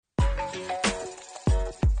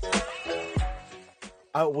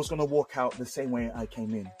I was going to walk out the same way I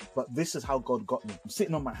came in, but this is how God got me. I'm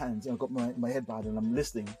sitting on my hands, and I've got my head bowed, and I'm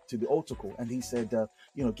listening to the altar call. And he said,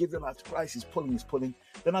 give your life to Christ. He's pulling.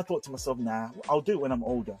 Then I thought to myself, nah, I'll do it when I'm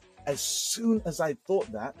older. As soon as I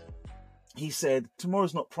thought that, he said,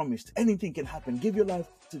 tomorrow's not promised. Anything can happen. Give your life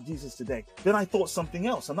to Jesus today. Then I thought something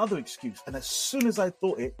else, another excuse. And as soon as I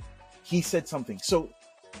thought it, he said something. So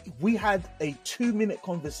we had a 2-minute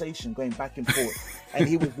conversation going back and forth, and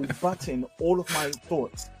he was rebutting all of my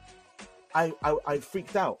thoughts. I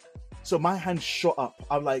freaked out. So my hand shot up.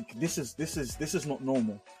 I'm like, this is not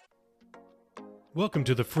normal. Welcome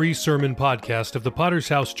to the free sermon podcast of the Potter's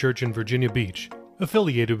House Church in Virginia Beach,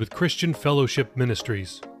 affiliated with Christian Fellowship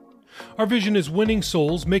Ministries. Our vision is winning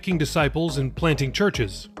souls, making disciples, and planting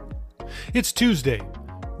churches. It's Tuesday,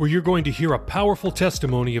 where you're going to hear a powerful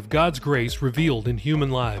testimony of God's grace revealed in human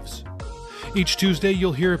lives. Each Tuesday,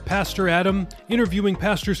 you'll hear Pastor Adam interviewing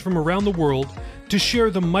pastors from around the world to share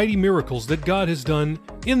the mighty miracles that God has done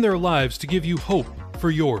in their lives to give you hope for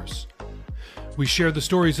yours. We share the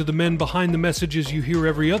stories of the men behind the messages you hear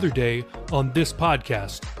every other day on this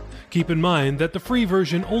podcast. Keep in mind that the free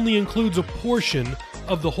version only includes a portion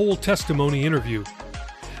of the whole testimony interview.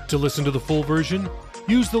 To listen to the full version,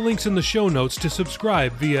 use the links in the show notes to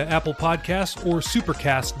subscribe via Apple Podcasts or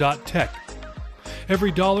supercast.tech.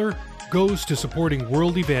 Every dollar goes to supporting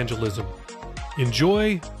world evangelism.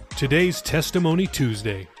 Enjoy today's Testimony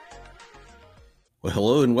Tuesday. Well,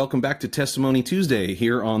 hello and welcome back to Testimony Tuesday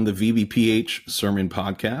here on the VBPH Sermon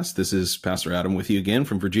Podcast. This is Pastor Adam with you again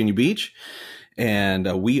from Virginia Beach.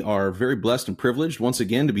 And we are very blessed and privileged once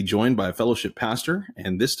again to be joined by a fellowship pastor,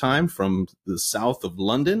 and this time from the south of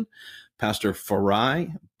London, Pastor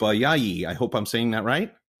Farayi, Bayayi. I hope I'm saying that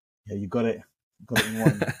right. Yeah, you got it. Got it in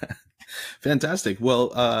one. Fantastic.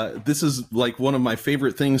 Well, this is like one of my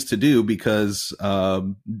favorite things to do because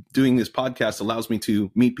doing this podcast allows me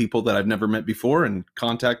to meet people that I've never met before and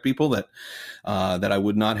contact people that I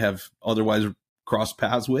would not have otherwise crossed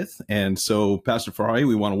paths with. And so, Pastor Farayi,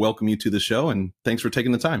 we want to welcome you to the show, and thanks for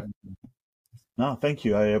taking the time. No, thank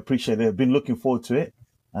you. I appreciate it. I've been looking forward to it.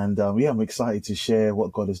 And I'm excited to share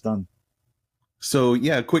what God has done. So,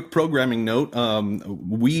 quick programming note.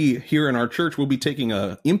 We here in our church will be taking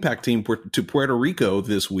a impact team to Puerto Rico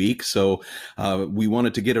this week. So we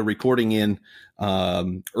wanted to get a recording in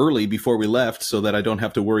early before we left so that I don't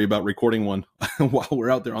have to worry about recording one while we're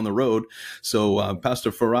out there on the road. So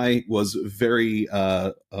Pastor Farayi was very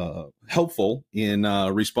helpful in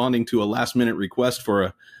responding to a last minute request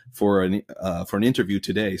for an interview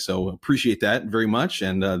today. So appreciate that very much.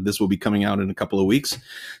 And this will be coming out in a couple of weeks.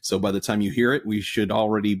 So by the time you hear it, we should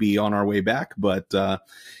already be on our way back. But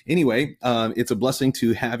anyway, it's a blessing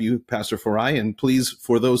to have you, Pastor Farayi. And please,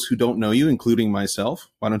 for those who don't know you, including myself,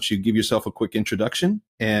 why don't you give yourself a quick introduction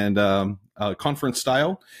and conference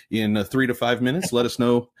style in 3 to 5 minutes. Let us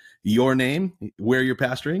know your name, where you're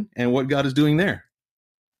pastoring, and what God is doing there.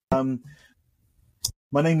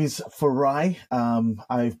 My name is Farayi.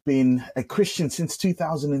 I've been a Christian since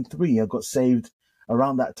 2003. I got saved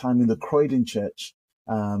around that time in the Croydon Church.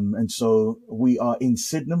 And so we are in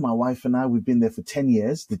Sydenham, my wife and I. We've been there for 10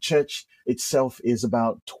 years. The church itself is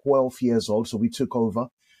about 12 years old, so we took over.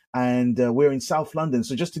 And we're in South London.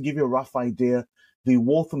 So just to give you a rough idea, the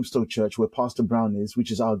Walthamstow Church, where Pastor Brown is,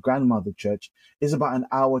 which is our grandmother church, is about an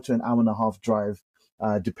hour to an hour and a half drive,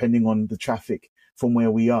 depending on the traffic from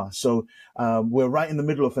where we are. So we're right in the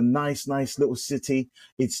middle of a nice little city.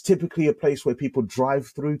 It's typically a place where people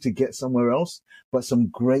drive through to get somewhere else, but some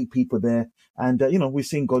great people there. And, we've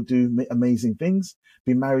seen God do amazing things.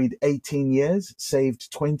 Been married 18 years,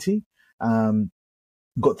 saved 20.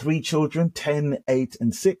 Got 3 children, 10, 8,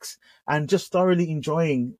 and 6, and just thoroughly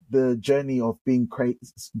enjoying the journey of being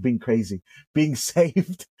crazy, being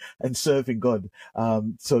saved and serving God.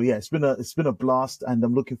 It's been a blast, and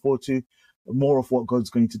I'm looking forward to more of what God's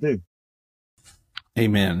going to do.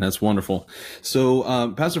 Amen. That's wonderful.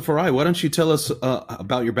 So, Pastor Farayi, why don't you tell us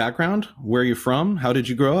about your background, where you're from, how did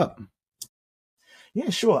you grow up? Yeah,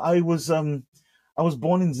 sure. I was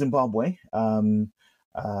born in Zimbabwe.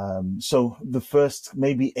 So the first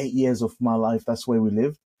maybe 8 years of my life, that's where we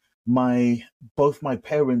lived. Both my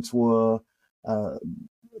parents were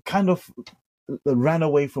kind of ran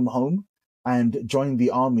away from home and joined the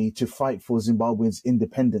army to fight for Zimbabwe's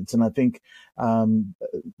independence. And I think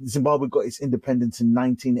Zimbabwe got its independence in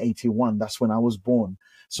 1981. That's when I was born.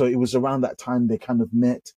 So it was around that time they kind of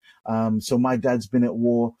met. So my dad's been at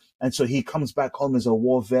war, and so he comes back home as a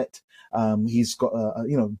war vet. He's got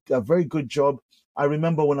a very good job. I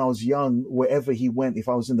remember when I was young, wherever he went, if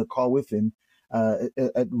I was in the car with him,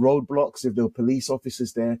 at roadblocks, if there were police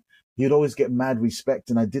officers there, he'd always get mad respect,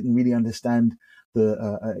 and I didn't really understand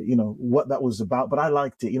what that was about, but I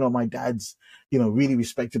liked it. My dad's, really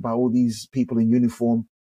respected by all these people in uniform.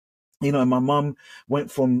 And my mum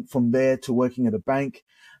went from there to working at a bank.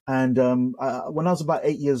 And when I was about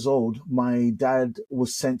 8 years old, my dad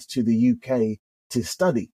was sent to the UK to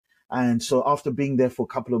study. And so after being there for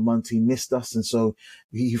a couple of months, he missed us. And so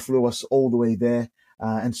he flew us all the way there.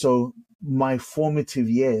 And so my formative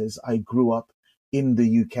years, I grew up in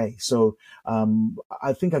the UK. So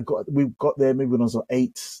I think we got there maybe when I was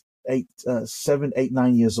 7, 8,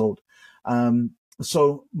 9 years old.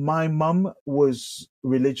 So my mum was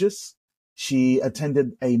religious. She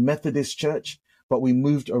attended a Methodist church, but we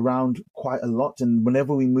moved around quite a lot. And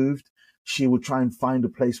whenever we moved, she would try and find a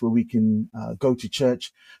place where we can go to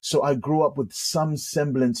church. So I grew up with some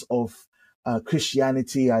semblance of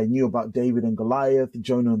Christianity. I knew about David and Goliath,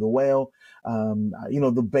 Jonah and the whale,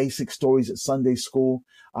 the basic stories at Sunday school.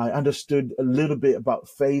 I understood a little bit about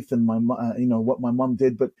faith and what my mom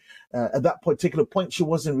did. But at that particular point, she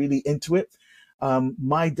wasn't really into it.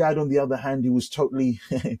 My dad, on the other hand, he was totally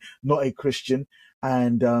not a Christian.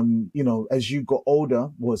 And, as you got older,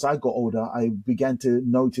 as I got older, I began to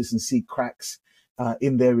notice and see cracks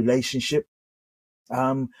in their relationship.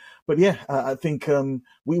 But yeah, I think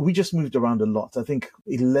we just moved around a lot. I think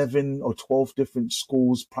 11 or 12 different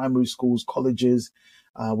schools, primary schools, colleges.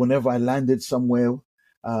 Whenever I landed somewhere,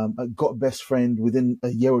 I got a best friend. Within a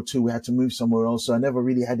year or two, we had to move somewhere else. So I never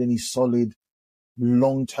really had any solid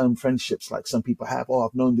long-term friendships like some people have. Oh,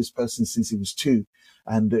 I've known this person since he was 2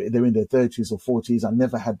 and they're in their 30s or 40s. I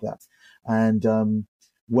never had that. And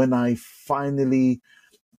when I finally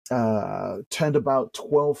turned about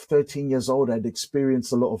 12, 13 years old, I'd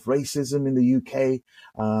experienced a lot of racism in the UK.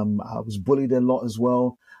 I was bullied a lot as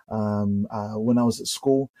well when I was at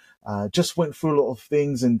school. Just went through a lot of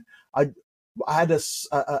things, and I had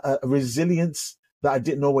a resilience that I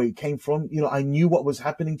didn't know where it came from. I knew what was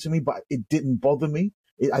happening to me, but it didn't bother me.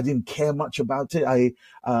 I didn't care much about it. I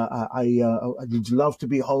love to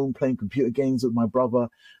be home playing computer games with my brother,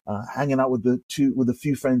 hanging out with a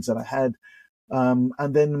few friends that I had.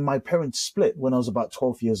 And then my parents split when I was about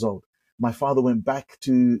 12 years old. My father went back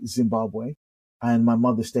to Zimbabwe, and my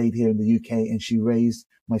mother stayed here in the UK, and she raised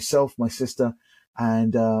myself, my sister,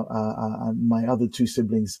 and my other 2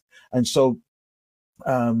 siblings. And so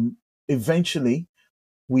eventually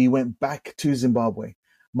we went back to Zimbabwe.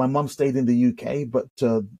 My mom stayed in the UK, but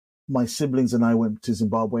my siblings and I went to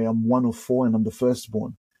Zimbabwe. I'm one of 4, and I'm the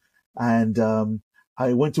firstborn. And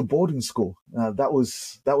I went to boarding school. That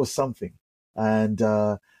was something. And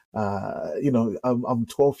I'm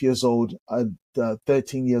 12 years old,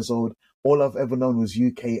 13 years old. All I've ever known was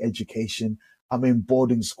UK education. I'm in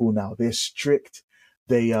boarding school now. They're strict.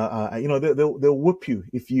 They'll whoop you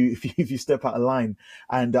if you step out of line.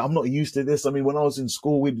 And I'm not used to this. I mean, when I was in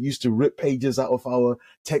school, we used to rip pages out of our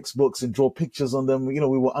textbooks and draw pictures on them. We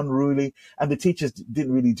were unruly, and the teachers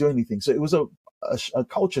didn't really do anything. So it was a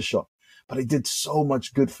culture shock, but it did so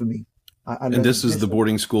much good for me. And this is the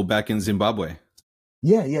boarding school back in Zimbabwe.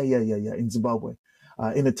 Yeah. In Zimbabwe,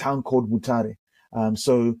 in a town called Mutare.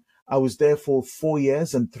 So I was there for 4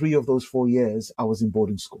 years, and 3 of those 4 years I was in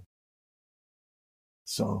boarding school.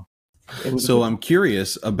 So I'm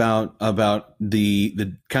curious about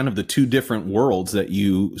the kind of the 2 different worlds that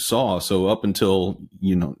you saw. So up until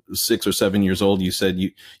 6 or 7 years old, you said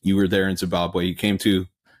you were there in Zimbabwe. You came to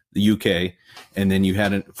the UK, and then you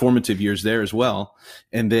had formative years there as well,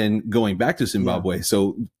 and then going back to Zimbabwe. Yeah.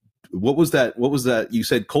 So what was that? You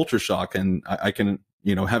said culture shock, and I can,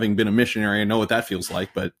 having been a missionary, I know what that feels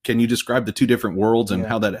like, but can you describe the 2 different worlds and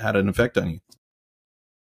how that had an effect on you?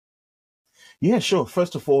 Yeah, sure.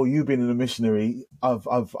 First of all, you being a missionary, I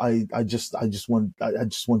just want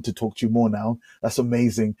to talk to you more now. That's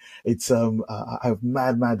amazing. It's I have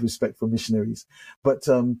mad respect for missionaries. But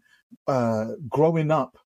growing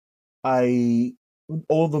up,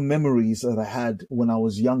 all the memories that I had when I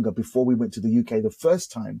was younger, before we went to the UK the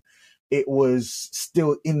first time, it was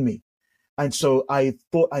still in me. And so I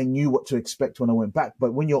thought I knew what to expect when I went back.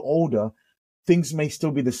 But when you're older, things may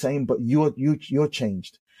still be the same, but you're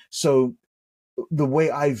changed. So the way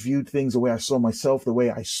I viewed things, the way I saw myself, the way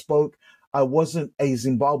I spoke, I wasn't a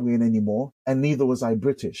Zimbabwean anymore, and neither was I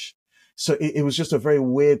British. So it was just a very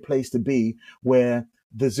weird place to be, where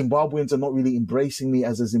the Zimbabweans are not really embracing me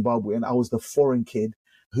as a Zimbabwean. I was the foreign kid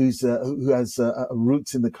who has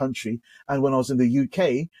roots in the country. And when I was in the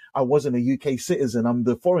UK, I wasn't a UK citizen. I'm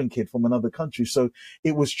the foreign kid from another country. So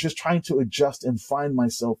it was just trying to adjust and find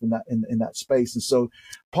myself in that space. And so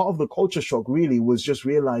part of the culture shock really was just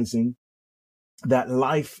realizing that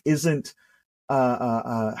life isn't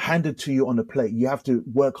handed to you on a plate. You have to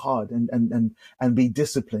work hard and be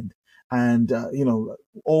disciplined. And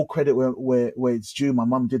all credit where it's due. My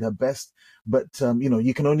mum did her best, but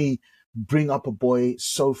you can only bring up a boy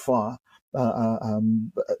so far.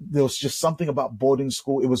 There was just something about boarding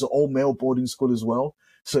school. It was an all male boarding school as well.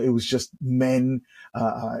 So it was just men.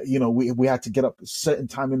 We had to get up a certain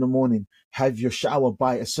time in the morning, have your shower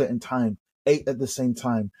by a certain time, ate at the same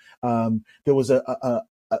time. There was a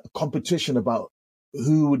competition about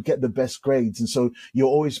who would get the best grades. And so you're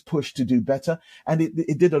always pushed to do better. And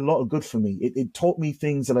it did a lot of good for me. It taught me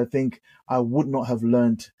things that I think I would not have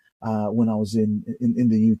learned when I was in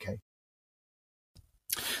the UK.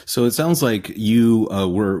 So it sounds like you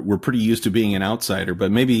were pretty used to being an outsider,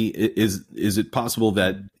 but maybe is it possible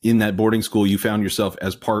that in that boarding school you found yourself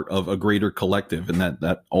as part of a greater collective, and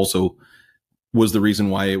that also was the reason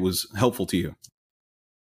why it was helpful to you?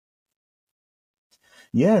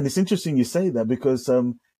 Yeah, and it's interesting you say that, because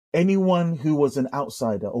anyone who was an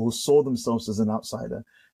outsider or who saw themselves as an outsider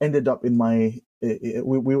ended up in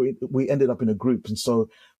we ended up in a group. And so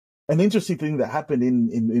an interesting thing that happened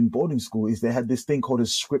in boarding school is they had this thing called a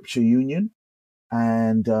scripture union.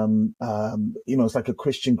 And, it's like a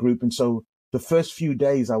Christian group. And so the first few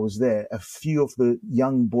days I was there, a few of the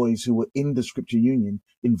young boys who were in the scripture union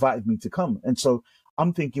invited me to come. And so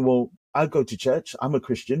I'm thinking, well, I go to church. I'm a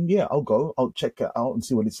Christian. Yeah, I'll go. I'll check it out and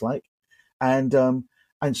see what it's like. And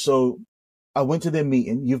so I went to their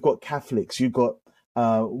meeting. You've got Catholics, you've got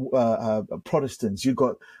Protestants, you've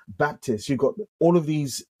got Baptists, you've got all of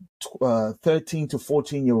these 13 to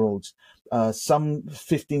 14-year-olds, some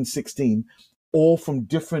 15, 16, all from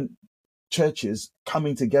different churches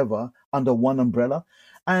coming together under one umbrella.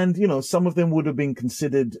 And, some of them would have been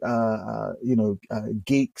considered,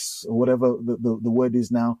 geeks or whatever the word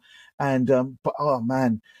is now. And, but oh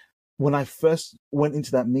man, when I first went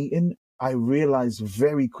into that meeting, I realized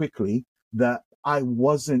very quickly that I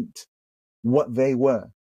wasn't what they were.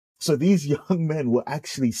 So these young men were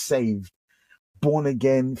actually saved, born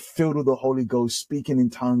again, filled with the Holy Ghost, speaking in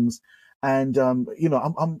tongues. And, I'm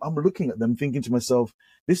looking at them thinking to myself,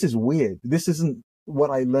 this is weird. This isn't what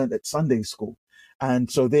I learned at Sunday school. And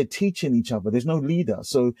so they're teaching each other. There's no leader.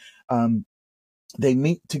 So, they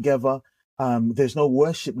meet together. There's no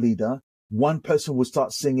worship leader. One person would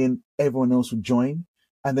start singing, everyone else would join,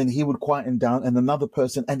 and then he would quieten down, and another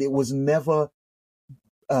person, and it was never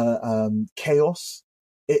chaos.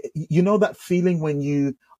 That feeling when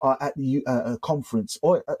you are at a conference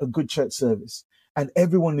or a good church service and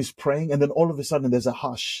everyone is praying, and then all of a sudden there's a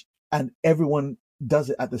hush and everyone does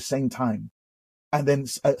it at the same time, and then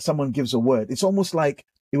someone gives a word. It was almost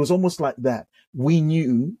like that. We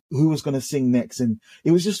knew who was going to sing next, and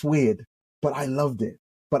it was just weird, but I loved it.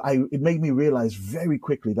 But it made me realize very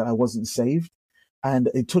quickly that I wasn't saved, and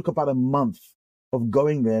it took about a month of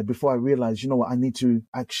going there before I realized, I need to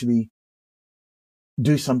actually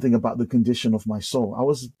do something about the condition of my soul. I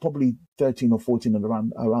was probably 13 or 14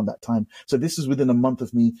 around that time. So this is within a month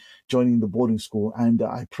of me joining the boarding school. And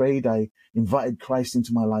I prayed, I invited Christ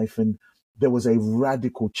into my life, and there was a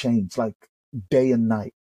radical change, like day and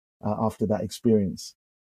night after that experience.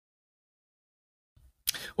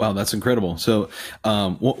 Wow, that's incredible. So,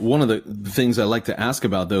 one of the things I like to ask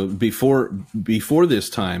about, though, before this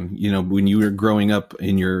time, when you were growing up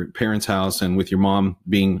in your parents' house and with your mom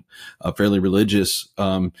being fairly religious,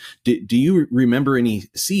 do you remember any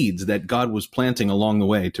seeds that God was planting along the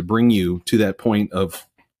way to bring you to that point of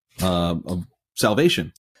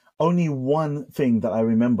salvation? Only one thing that I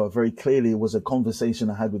remember very clearly was a conversation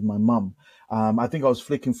I had with my mum. I think I was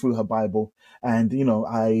flicking through her Bible, and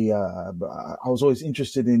I was always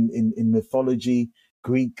interested in mythology,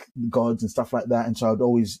 Greek gods and stuff like that, and so I'd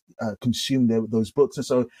always consume those books. And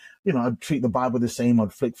so I'd treat the Bible the same.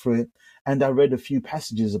 I'd flick through it, and I read a few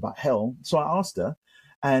passages about hell. So I asked her,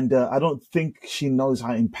 and I don't think she knows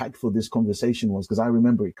how impactful this conversation was, because I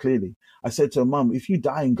remember it clearly. I said to her, "Mum, if you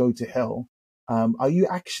die and go to hell, are you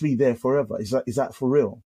actually there forever? Is that for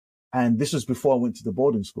real?" And this was before I went to the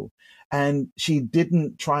boarding school. And she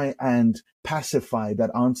didn't try and pacify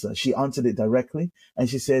that answer. She answered it directly. And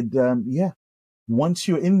she said, yeah, once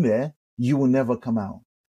you're in there, you will never come out.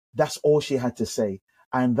 That's all she had to say.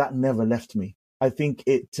 And that never left me. I think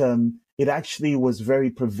it actually was very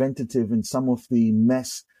preventative in some of the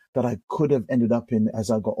mess that I could have ended up in as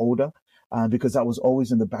I got older, because that was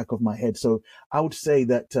always in the back of my head. So I would say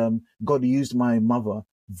that God used my mother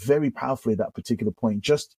very powerfully at that particular point,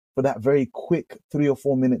 just for that very quick 3 or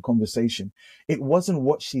 4 minute conversation. It wasn't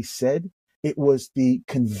what she said. It was the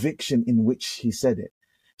conviction in which she said it.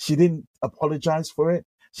 She didn't apologize for it.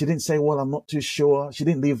 She didn't say, well, I'm not too sure. She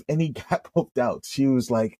didn't leave any gap of doubt. She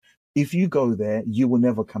was like, if you go there, you will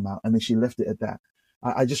never come out. And then she left it at that.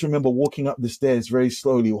 I just remember walking up the stairs very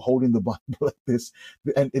slowly, holding the Bible like this,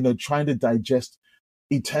 and trying to digest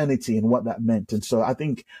eternity and what that meant. And so I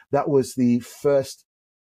think that was the first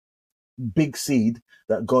big seed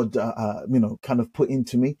that God, kind of put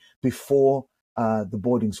into me before the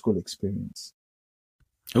boarding school experience.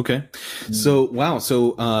 Okay. So, wow.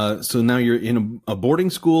 So now you're in a boarding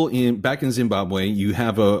school back in Zimbabwe. You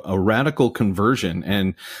have a radical conversion.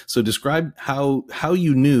 And so describe how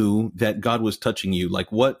you knew that God was touching you.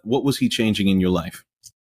 Like what was he changing in your life?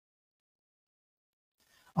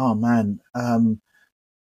 Oh man.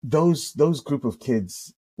 Those group of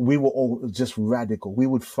kids, we were all just radical. We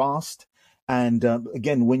would fast. And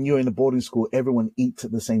again, when you're in a boarding school, everyone eats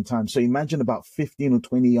at the same time. So imagine about 15 or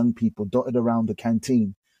 20 young people dotted around the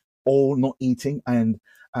canteen, all not eating and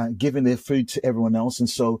giving their food to everyone else. And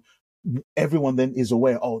so everyone then is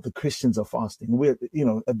aware, oh, the Christians are fasting. We're,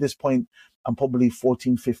 at this point, I'm probably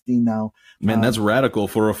 14, 15 now. Man, that's radical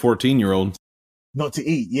for a 14-year-old. Not to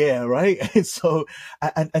eat. Yeah. Right. So,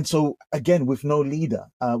 and so again, with no leader,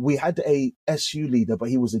 we had a SU leader, but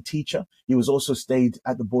he was a teacher. He was also stayed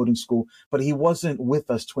at the boarding school, but he wasn't with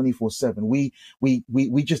us 24/7.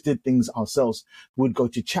 We just did things ourselves. We'd go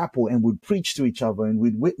to chapel and we'd preach to each other and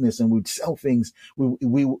we'd witness and we'd sell things.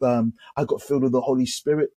 I got filled with the Holy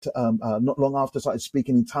Spirit, not long after I started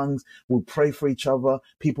speaking in tongues. We'd pray for each other.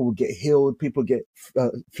 People would get healed. People get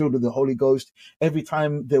filled with the Holy Ghost. Every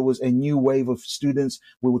time there was a new wave of students,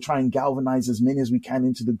 we will try and galvanize as many as we can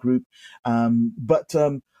into the group. But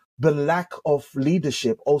the lack of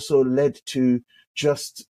leadership also led to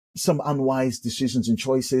just some unwise decisions and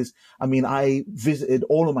choices. I mean, I visited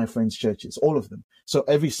all of my friends' churches, all of them. So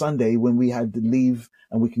every Sunday when we had to leave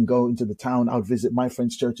and we can go into the town, I would visit my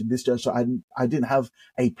friend's church and this church. So I didn't have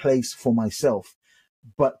a place for myself.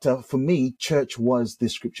 But for me, church was the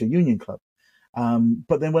Scripture Union Club.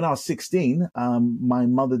 But then when I was 16, my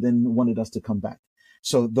mother then wanted us to come back.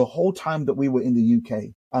 So the whole time that we were in the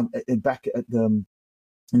UK, back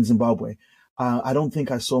in Zimbabwe, I don't think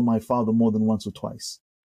I saw my father more than once or twice.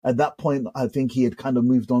 At that point, I think he had kind of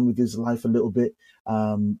moved on with his life a little bit.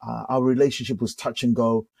 Our relationship was touch and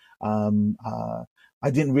go. I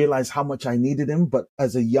didn't realize how much I needed him, but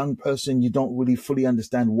as a young person, you don't really fully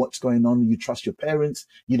understand what's going on. You trust your parents.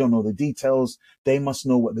 You don't know the details. They must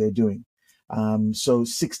know what they're doing. So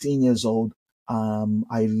 16 years old,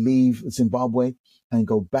 I leave Zimbabwe and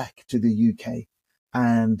go back to the UK.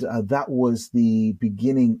 And that was the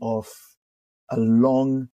beginning of a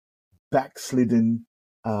long, backslidden,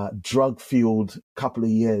 drug-fueled couple of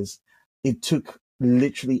years. It took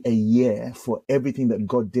literally a year for everything that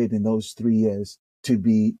God did in those 3 years to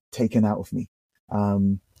be taken out of me.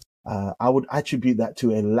 I would attribute that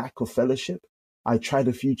to a lack of fellowship. I tried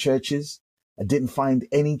a few churches. I didn't find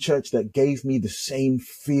any church that gave me the same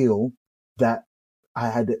feel that I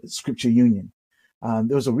had at Scripture Union.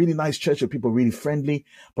 There was a really nice church where people were really friendly,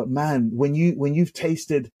 but man, when you've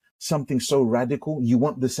tasted something so radical, you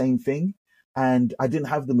want the same thing. And I didn't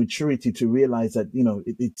have the maturity to realize that,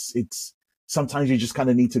 it's sometimes you just kind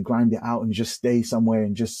of need to grind it out and just stay somewhere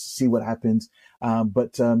and just see what happens.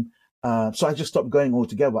 So I just stopped going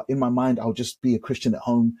altogether. In my mind, I'll just be a Christian at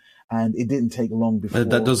home. And it didn't take long before.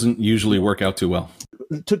 That doesn't usually work out too well.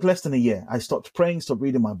 It took less than a year. I stopped praying, stopped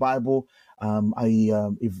reading my Bible.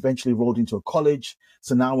 I eventually rolled into a college.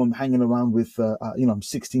 So now I'm hanging around with, I'm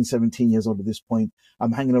 16, 17 years old at this point.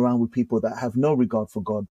 I'm hanging around with people that have no regard for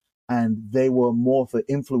God. And they were more of an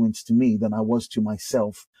influence to me than I was to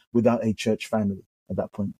myself without a church family at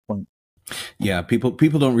that point. Yeah, people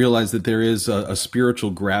don't realize that there is a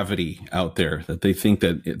spiritual gravity out there, that they think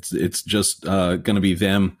that it's just going to be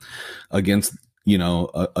them against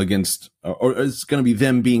or it's going to be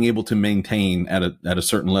them being able to maintain at a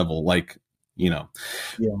certain level, like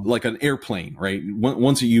like an airplane, right?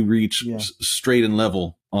 Once you reach straight and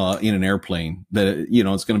level in an airplane, that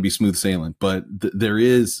it's going to be smooth sailing. But there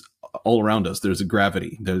is all around us. There's a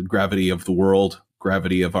gravity, the gravity of the world,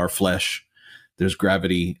 gravity of our flesh. There's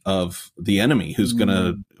gravity of the enemy who's going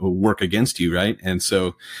to work against you, right? And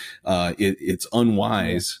so it's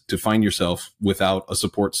unwise to find yourself without a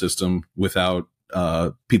support system, without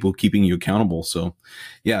people keeping you accountable. So,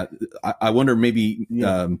 yeah, I wonder maybe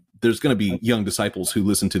there's going to be young disciples who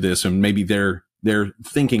listen to this, and maybe they're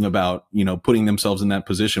thinking about putting themselves in that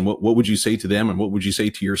position. What would you say to them, and what would you say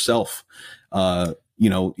to yourself? Getting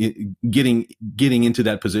into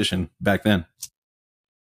that position back then.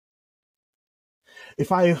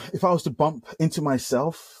 If I was to bump into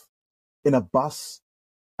myself in a bus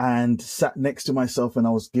and sat next to myself and I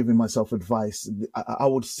was giving myself advice, I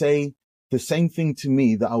would say the same thing to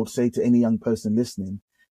me that I would say to any young person listening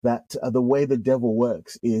that the way the devil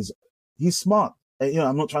works is he's smart.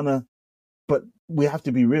 I'm not trying to, but we have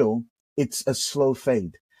to be real. It's a slow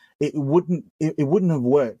fade. It wouldn't have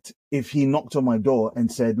worked if he knocked on my door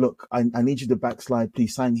and said, look, I need you to backslide.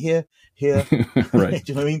 Please sign here. Right.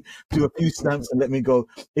 Do you know what I mean? Do a few stamps and let me go.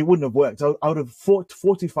 It wouldn't have worked. I would have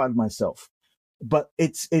fortified myself. But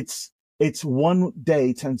it's one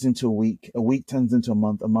day turns into a week turns into a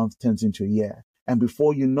month turns into a year. And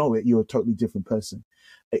before you know it, you're a totally different person.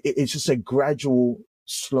 It's just a gradual,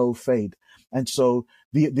 slow fade. And so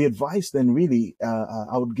the advice then really,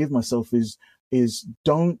 I would give myself is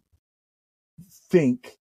don't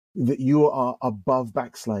think that you are above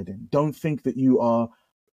backsliding. Don't think that you are,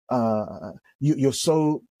 your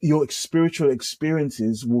spiritual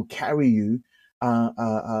experiences will carry you,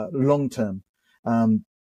 long term.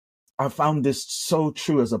 I found this so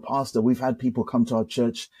true as a pastor. We've had people come to our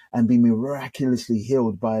church and be miraculously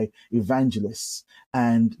healed by evangelists,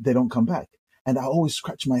 and they don't come back. And I always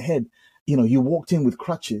scratch my head. You walked in with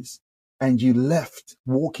crutches and you left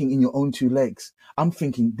walking in your own two legs. I'm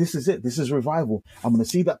thinking, this is it. This is revival. I'm going to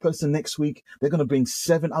see that person next week. They're going to bring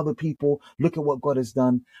 7 other people. Look at what God has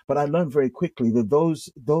done. But I learned very quickly that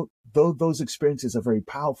those experiences are very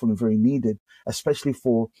powerful and very needed, especially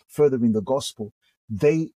for furthering the gospel.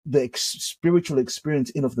 Spiritual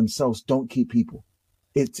experience in of themselves don't keep people.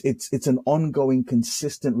 It's an ongoing,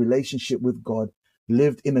 consistent relationship with God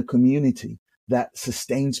lived in a community that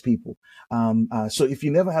sustains people. So if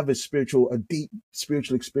you never have a deep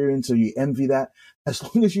spiritual experience, or you envy that, as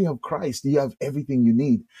long as you have Christ, you have everything you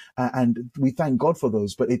need. And we thank God for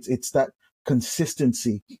those, but it's that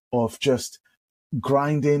consistency of just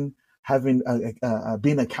grinding, having,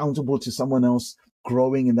 being accountable to someone else,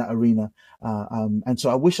 growing in that arena. And so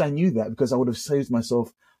I wish I knew that, because I would have saved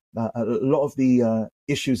myself a lot of the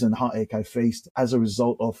issues and heartache I faced as a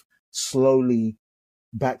result of slowly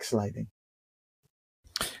backsliding.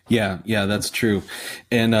 Yeah, that's true.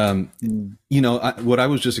 And, what I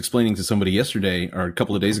was just explaining to somebody yesterday or a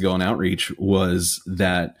couple of days ago on Outreach was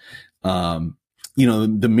that,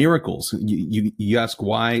 the miracles, you ask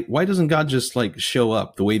why doesn't God just like show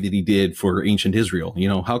up the way that he did for ancient Israel?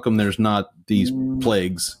 How come there's not these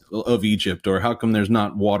plagues of Egypt, or how come there's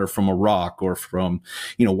not water from a rock, or from,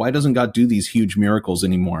 why doesn't God do these huge miracles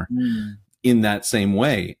anymore in that same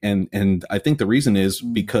way? And I think the reason is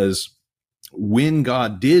because when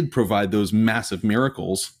God did provide those massive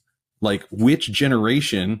miracles, like which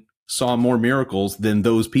generation saw more miracles than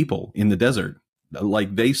those people in the desert?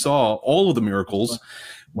 Like they saw all of the miracles,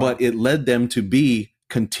 but it led them to be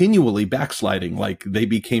continually backsliding. Like they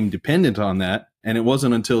became dependent on that. And it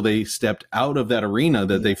wasn't until they stepped out of that arena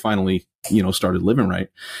that they finally, started living right.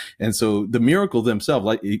 And so the miracle themselves,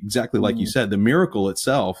 like exactly like you said, the miracle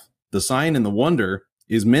itself, the sign and the wonder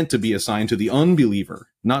is meant to be a sign to the unbeliever,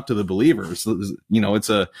 not to the believer. So,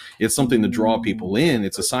 it's something to draw people in.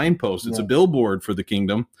 It's a signpost. It's a billboard for the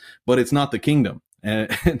kingdom, but it's not the kingdom.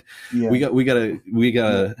 And we gotta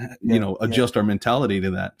adjust our mentality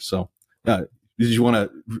to that. So, did you want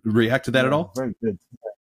to react to that at all? Very good.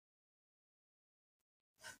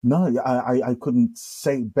 No, I couldn't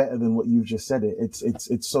say it better than what you just said.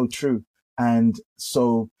 It's so true. And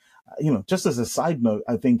so, just as a side note,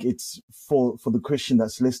 I think it's for the Christian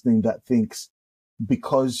that's listening that thinks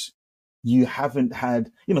because you haven't had,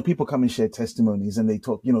 people come and share testimonies and they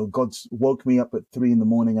talk, God's woke me up at 3 a.m.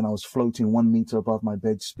 and I was floating 1 meter above my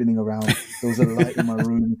bed, spinning around. There was a light in my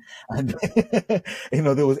room, and,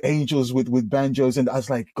 there was angels with banjos, and I was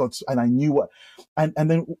like, God, and I knew what, and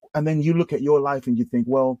then you look at your life and you think,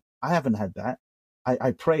 well, I haven't had that.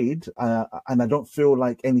 I prayed, and I don't feel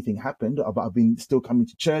like anything happened, but I've been still coming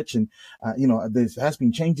to church, and, there has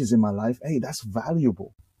been changes in my life. Hey, that's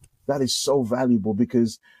valuable. That is so valuable,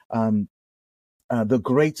 because the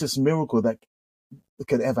greatest miracle that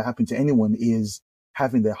could ever happen to anyone is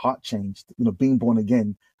having their heart changed, being born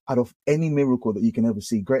again. Out of any miracle that you can ever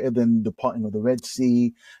see, greater than the parting of the Red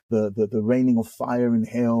Sea, the raining of fire and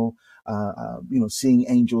hail, seeing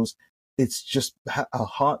angels. It's just a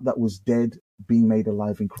heart that was dead being made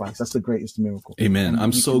alive in Christ. That's the greatest miracle. Amen.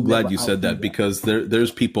 I'm so glad you said that, because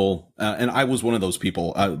there's people, and I was one of those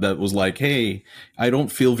people that was like, hey, I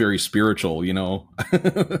don't feel very spiritual,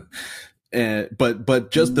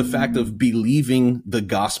 but just the fact of believing the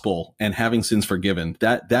gospel and having sins forgiven,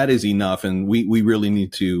 that is enough. And we really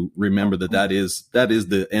need to remember that is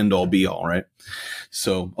the end all be all, right?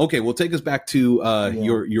 So, okay, well, take us back to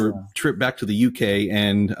your trip back to the UK,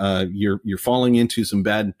 and you're falling into some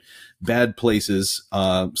bad places.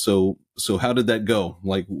 So how did that go?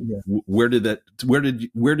 Like, where did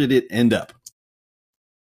it end up?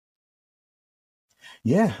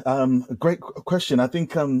 Yeah, great question. I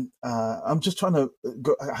think I'm just trying to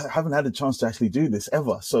go. I haven't had a chance to actually do this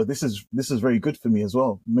ever, so this is very good for me as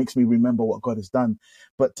well. Makes me remember what God has done.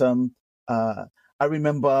 But uh, I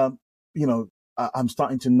remember, I'm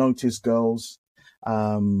starting to notice girls.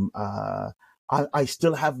 Um, uh, I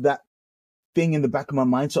still have that thing in the back of my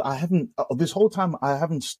mind, so I haven't this whole time I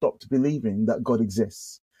haven't stopped believing that God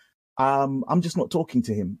exists. I'm just not talking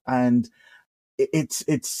to Him, and it's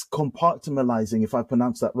compartmentalizing, if I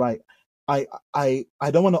pronounce that right. I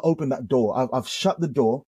don't want to open that door. I've shut the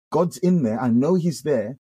door. God's in there. I know He's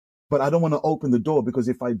there, but I don't want to open the door, because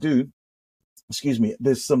if I do, excuse me,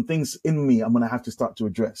 there's some things in me I'm going to have to start to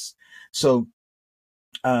address. So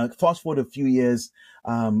fast forward a few years,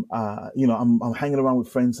 I'm hanging around with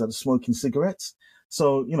friends that are smoking cigarettes.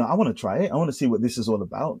 So, I want to try it. I want to see what this is all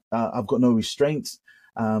about. I've got no restraints.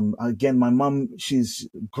 Again, my mum, she's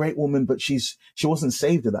a great woman, but she wasn't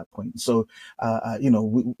saved at that point. So,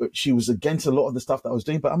 she was against a lot of the stuff that I was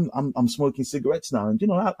doing, but I'm smoking cigarettes now. And,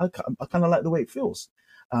 I kind of like the way it feels.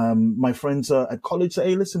 My friends at college say,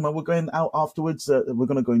 hey, listen, man, we're going out afterwards. We're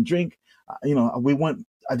going to go and drink.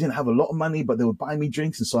 I didn't have a lot of money, but they would buy me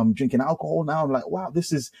drinks. And so I'm drinking alcohol now. I'm like, wow,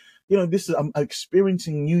 I'm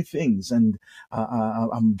experiencing new things. And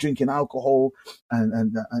I'm drinking alcohol.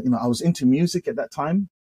 And I was into music at that time.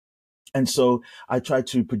 And so I tried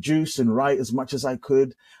to produce and write as much as I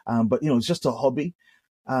could. But, it's just a hobby.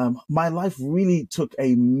 My life really took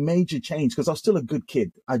a major change, because I was still a good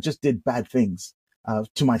kid. I just did bad things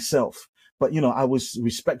to myself. But I was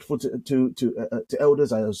respectful to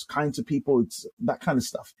elders. I was kind to people. It's that kind of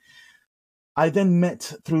stuff. I then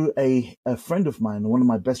met through a friend of mine, one of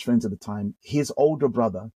my best friends at the time. His older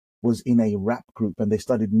brother was in a rap group, and they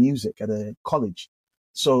studied music at a college.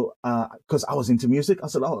 So, because I was into music, I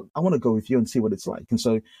said, "Oh, I want to go with you and see what it's like." And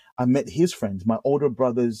so I met his friends, my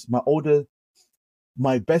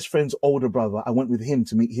best friend's older brother. I went with him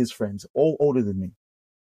to meet his friends, all older than me.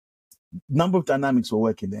 Number of dynamics were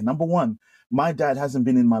working there. Number one, my dad hasn't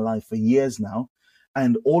been in my life for years now,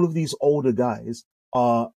 and all of these older guys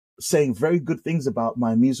are saying very good things about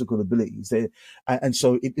my musical abilities. And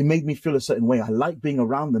so it made me feel a certain way. I liked being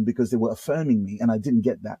around them because they were affirming me, and I didn't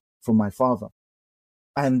get that from my father.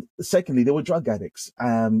 And secondly, they were drug addicts,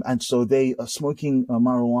 and so they are smoking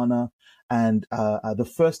marijuana. And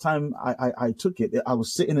the first time I took it, I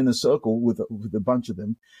was sitting in a circle with a bunch of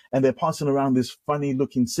them, and they're passing around this funny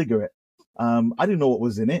looking cigarette. I didn't know what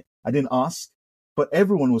was in it. I didn't ask, but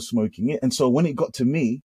everyone was smoking it. And so when it got to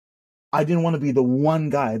me, I didn't want to be the one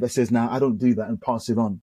guy that says, "Now I don't do that," and pass it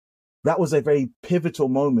on. That was a very pivotal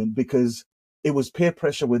moment, because it was peer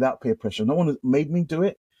pressure without peer pressure. No one made me do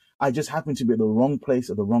it. I just happened to be at the wrong place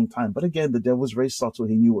at the wrong time. But again, the devil was very subtle.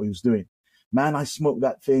 He knew what he was doing. Man, I smoked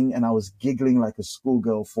that thing and I was giggling like a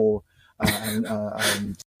schoolgirl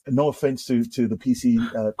no offense to the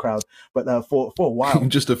PC crowd, but for a while. You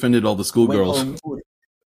just offended all the schoolgirls.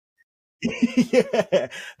 Yeah,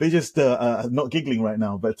 they just not giggling right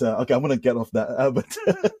now, but okay, I'm gonna get off that. But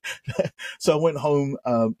so I went home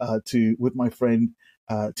with my friend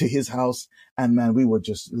to his house, and man, we were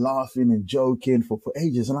just laughing and joking for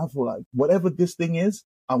ages. And I thought, like, whatever this thing is,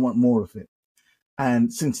 I want more of it.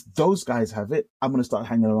 And since those guys have it, I'm gonna start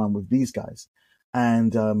hanging around with these guys.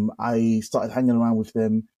 And I started hanging around with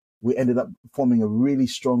them. We ended up forming a really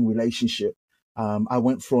strong relationship. I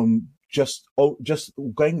went from just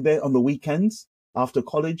going there on the weekends after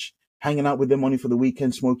college, hanging out with them only for the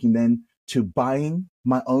weekend, smoking then, to buying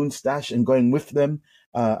my own stash and going with them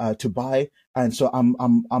to buy. And so I'm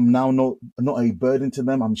now not a burden to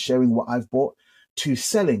them. I'm sharing what I've bought, to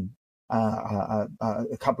selling a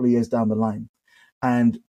couple of years down the line.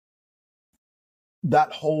 And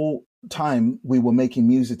that whole time we were making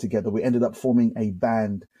music together, we ended up forming a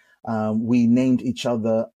band. We named each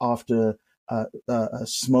other after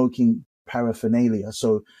smoking paraphernalia.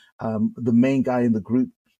 So the main guy in the group,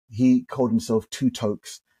 he called himself Two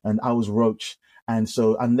Tokes, and I was Roach. And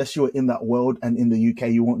so unless you're in that world and in the UK,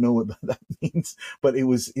 you won't know what that means, but it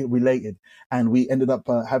related. And we ended up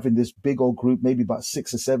having this big old group, maybe about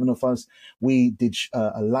 6 or 7 of us. We did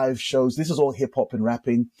live shows. This is all hip hop and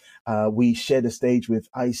rapping. We shared a stage with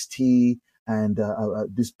Ice-T and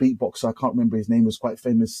this beatboxer. I can't remember his name, was quite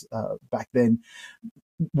famous back then.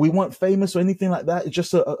 We weren't famous or anything like that. It's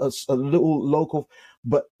just a little local.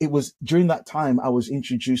 But it was during that time I was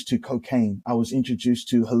introduced to cocaine. I was introduced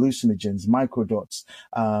to hallucinogens, microdots,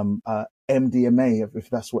 MDMA, if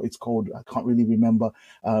that's what it's called. I can't really remember.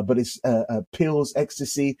 But it's pills,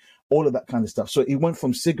 ecstasy, all of that kind of stuff. So it went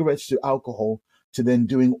from cigarettes to alcohol to then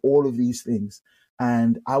doing all of these things.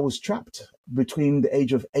 And I was trapped between the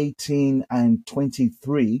age of 18 and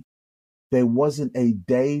 23 there wasn't a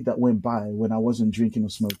day that went by when I wasn't drinking or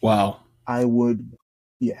smoking. Wow. I would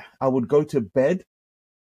go to bed,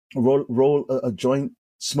 roll a joint,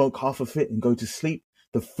 smoke half of it, and go to sleep.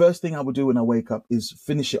 The first thing I would do when I wake up is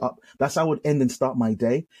finish it up. That's how I would end and start my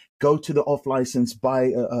day. Go to the off license,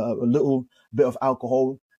 buy a little bit of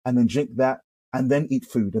alcohol, and then drink that, and then eat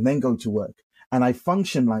food, and then go to work. And I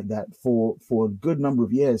functioned like that for a good number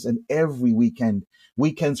of years. And every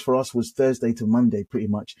weekends for us was Thursday to Monday, pretty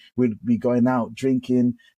much. We'd be going out,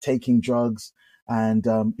 drinking, taking drugs. And,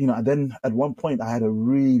 then at one point I had a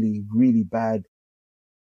really, really bad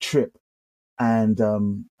trip. And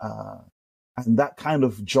that kind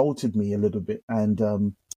of jolted me a little bit. And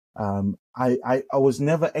I was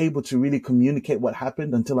never able to really communicate what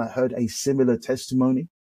happened until I heard a similar testimony.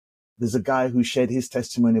 There's a guy who shared his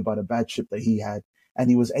testimony about a bad trip that he had, and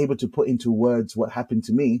he was able to put into words what happened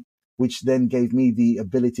to me, which then gave me the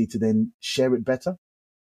ability to then share it better.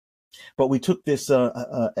 But we took this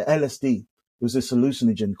LSD. It was this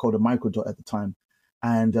hallucinogen called a microdot at the time.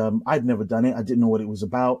 And I'd never done it. I didn't know what it was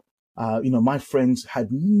about. My friends had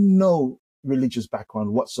no religious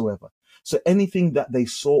background whatsoever. So anything that they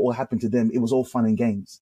saw or happened to them, it was all fun and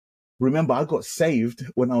games. Remember, I got saved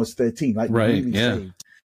when I was 13, like right, really yeah. saved.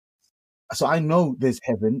 So I know there's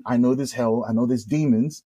heaven, I know there's hell, I know there's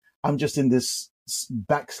demons. I'm just in this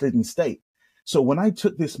backslidden state. So when I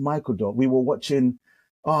took this microdot, we were watching,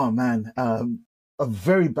 a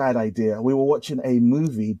very bad idea. We were watching a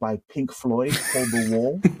movie by Pink Floyd called The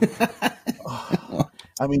Wall.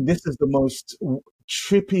 I mean, this is the most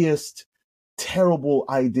trippiest, terrible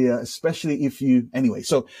idea, especially anyway.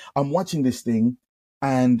 So I'm watching this thing,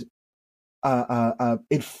 and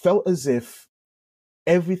it felt as if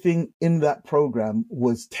everything in that program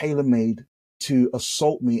was tailor-made to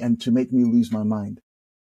assault me and to make me lose my mind.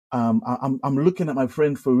 I'm looking at my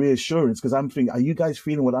friend for reassurance because I'm thinking, are you guys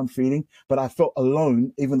feeling what I'm feeling? But I felt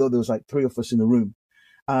alone, even though there was like 3 of us in the room.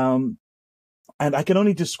 And I can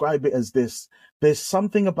only describe it as this. There's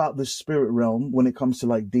something about the spirit realm when it comes to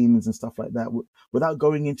like demons and stuff like that, without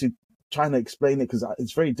going into trying to explain it, because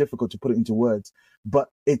it's very difficult to put it into words, but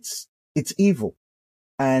it's evil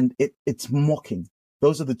and it's mocking.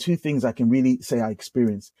 Those are the 2 things I can really say I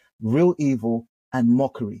experienced: real evil and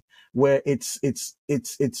mockery, where it's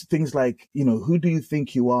things like, who do you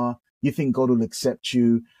think you are? You think God will accept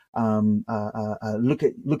you? Look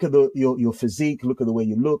at your physique, look at the way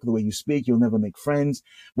you look, the way you speak. You'll never make friends.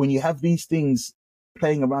 When you have these things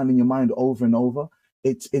playing around in your mind over and over,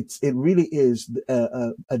 it really is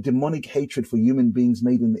a demonic hatred for human beings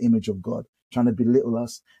made in the image of God, trying to belittle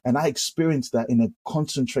us. And I experienced that in a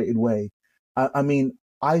concentrated way.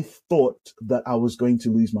 I thought that I was going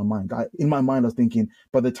to lose my mind. In my mind, I was thinking,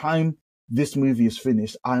 by the time this movie is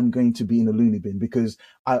finished, I'm going to be in a loony bin, because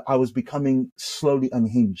I was becoming slowly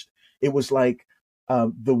unhinged. It was like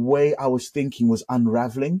the way I was thinking was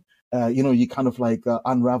unraveling. You kind of like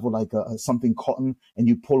unravel like something cotton, and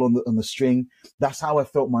you pull on the string. That's how I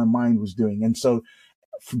felt my mind was doing. And so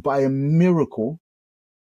by a miracle,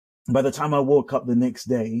 by the time I woke up the next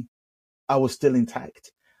day, I was still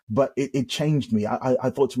intact. But it changed me. I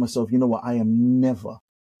thought to myself, you know what? I am never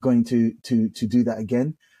going to do that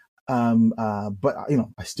again. But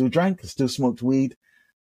I still drank, I still smoked weed.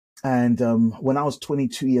 And when I was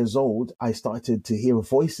 22 years old, I started to hear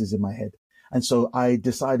voices in my head. And so I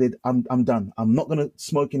decided I'm done. I'm not going to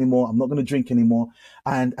smoke anymore. I'm not going to drink anymore.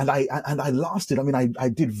 And I lasted. I mean, I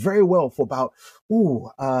did very well for about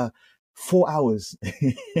 4 hours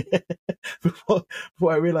before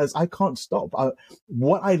I realized I can't stop.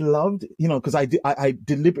 What I loved, because I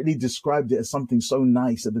deliberately described it as something so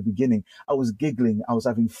nice at the beginning. I was giggling. I was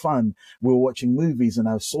having fun. We were watching movies, and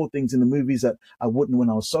I saw things in the movies that I wouldn't when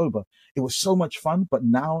I was sober. It was so much fun, but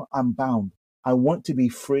now I'm bound. I want to be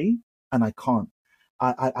free, and I can't.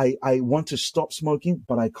 I want to stop smoking,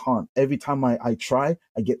 but I can't. Every time I try,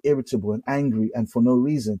 I get irritable and angry, and for no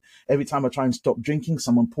reason. Every time I try and stop drinking,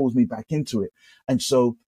 someone pulls me back into it. And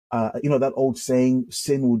so, that old saying,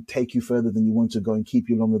 sin will take you further than you want to go and keep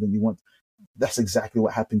you longer than you want. That's exactly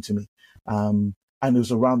what happened to me. And it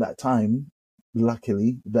was around that time,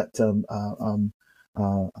 luckily, that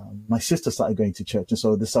my sister started going to church, and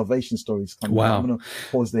so the salvation story is coming. Wow. I'm going to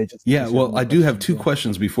pause there. I do have 2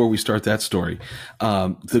 questions before we start that story.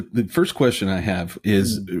 The first question I have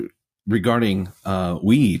is regarding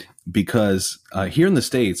weed, because here in the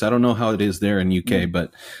States, I don't know how it is there in UK,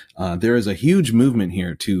 but there is a huge movement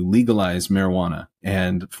here to legalize marijuana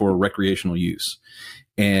and for recreational use.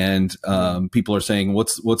 And people are saying,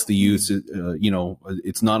 what's the use?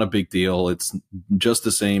 It's not a big deal. It's just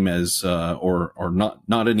the same as or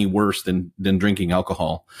not any worse than drinking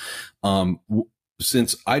alcohol.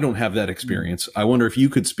 since I don't have that experience, I wonder if you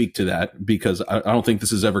could speak to that, because I don't think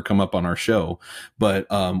this has ever come up on our show. But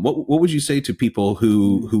what would you say to people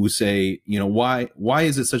who say, why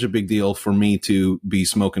is it such a big deal for me to be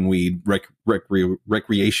smoking weed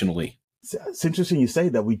recreationally? It's interesting you say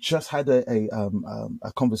that. We just had a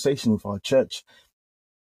conversation with our church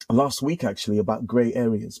last week, actually, about gray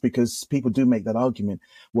areas, because people do make that argument.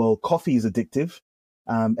 Well, coffee is addictive.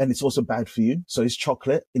 And it's also bad for you. So it's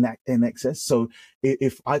chocolate in excess. So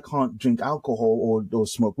if I can't drink alcohol or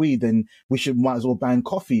smoke weed, then might as well ban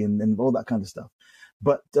coffee and all that kind of stuff.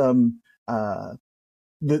 But the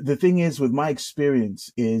thing is, with my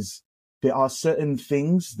experience, is there are certain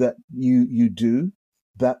things that you do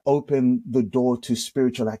that open the door to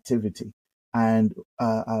spiritual activity. And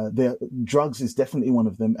drugs is definitely one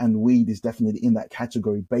of them, and weed is definitely in that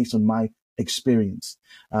category based on my experience.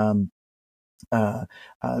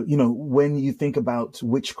 When you think about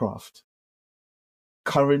witchcraft,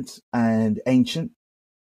 current and ancient,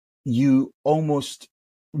 you almost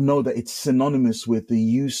know that it's synonymous with the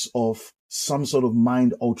use of some sort of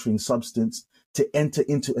mind altering substance to enter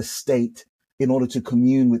into a state in order to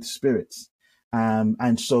commune with spirits.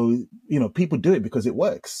 And so, people do it because it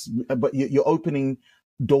works, but you're opening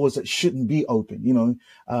doors that shouldn't be open.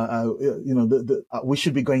 We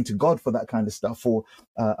should be going to God for that kind of stuff, for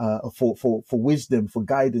wisdom, for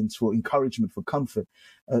guidance, for encouragement, for comfort.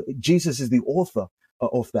 Jesus is the author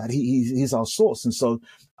of that. He's our source. And so,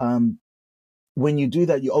 when you do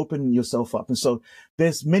that, you open yourself up. And so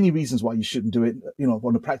there's many reasons why you shouldn't do it.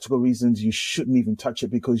 On the practical reasons, you shouldn't even touch it,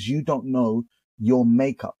 because you don't know your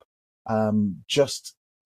makeup. I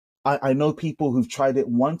know people who've tried it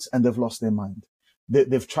once and they've lost their mind.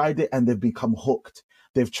 They've tried it and they've become hooked.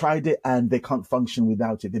 They've tried it and they can't function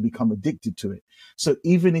without it. They become addicted to it. So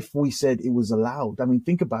even if we said it was allowed,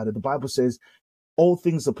 think about it. The Bible says all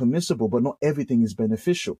things are permissible, but not everything is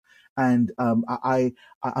beneficial. And I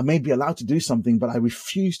may be allowed to do something, but I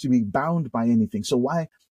refuse to be bound by anything. So why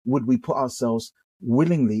would we put ourselves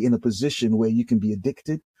willingly in a position where you can be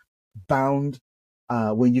addicted, bound,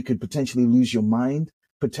 where you could potentially lose your mind,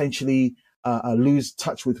 potentially lose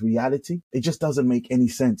touch with reality? It just doesn't make any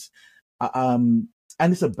sense. And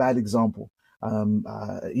it's a bad example.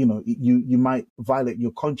 You might violate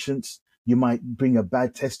your conscience. You might bring a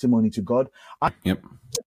bad testimony to God.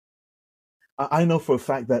 I know for a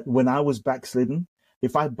fact that when I was backslidden,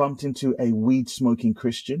 if I bumped into a weed smoking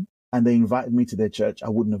Christian and they invited me to their church, I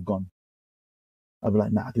wouldn't have gone. I'd be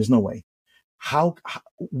like, nah, there's no way.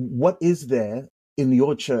 What is there in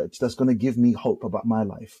your church that's going to give me hope about my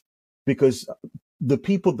life? Because the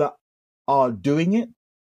people that are doing it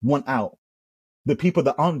want out. The people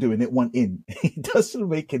that aren't doing it want in. It doesn't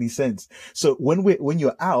make any sense. So when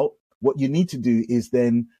you're out, what you need to do is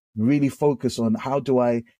then really focus on, how do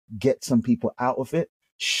I get some people out of it?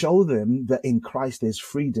 Show them that in Christ there's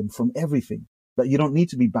freedom from everything, that you don't need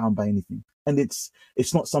to be bound by anything. And it's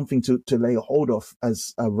not something to lay hold of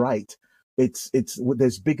as a right.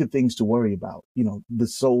 There's bigger things to worry about, the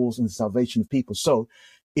souls and the salvation of people. So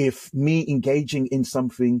if me engaging in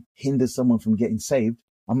something hinders someone from getting saved,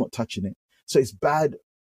 I'm not touching it. So it's bad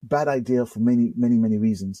idea for many, many, many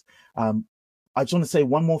reasons. I just want to say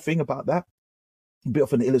one more thing about that, a bit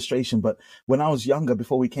of an illustration. But when I was younger,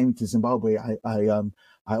 before we came to Zimbabwe,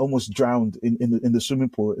 I almost drowned in the swimming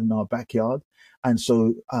pool in our backyard. And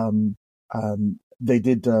so they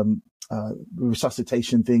did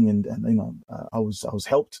resuscitation thing, and I was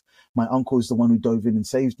helped. My uncle is the one who dove in and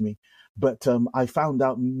saved me. But I found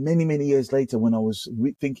out many, many years later, when I was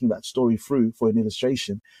thinking that story through for an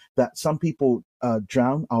illustration, that some people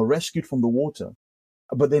drown, are rescued from the water,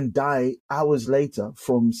 but then die hours later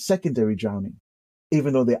from secondary drowning,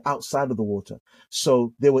 even though they're outside of the water.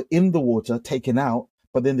 So they were in the water, taken out,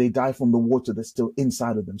 but then they die from the water that's still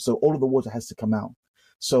inside of them. So all of the water has to come out.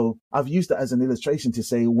 So I've used that as an illustration to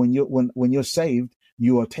say, when you're saved,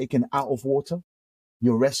 you are taken out of water,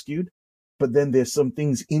 you're rescued, but then there's some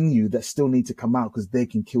things in you that still need to come out, because they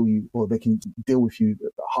can kill you, or they can deal with you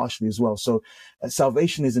harshly as well. So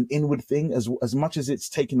salvation is an inward thing. As much as it's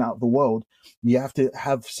taken out of the world, you have to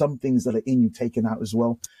have some things that are in you taken out as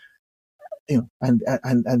well.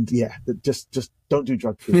 And yeah, just don't do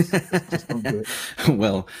drugs. Just don't do it.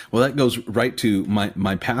 Well, that goes right to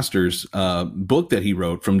my pastor's book that he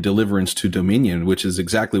wrote, From Deliverance to Dominion, which is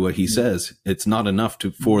exactly what he says. It's not enough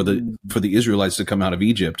for the Israelites to come out of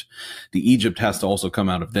Egypt. The Egypt has to also come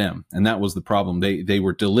out of them, and that was the problem. They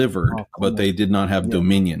were delivered, but they did not have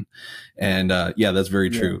dominion. And that's very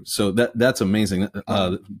true. So that's amazing.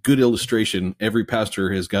 Good illustration. Every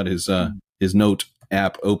pastor has got his note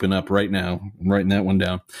app open up right now. I'm writing that one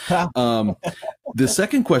down. The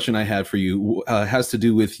second question I had for you has to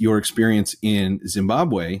do with your experience in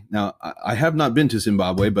Zimbabwe. Now, I have not been to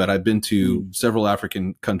Zimbabwe, but I've been to several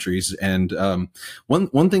African countries. And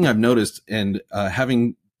one thing I've noticed, and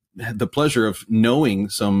having had the pleasure of knowing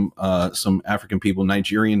some African people,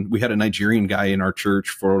 we had a Nigerian guy in our church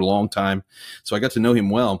for a long time, so I got to know him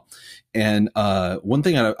well. And one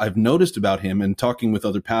thing I've noticed about him, and talking with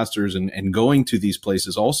other pastors and going to these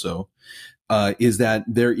places also, is that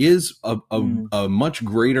there is a much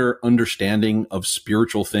greater understanding of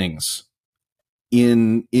spiritual things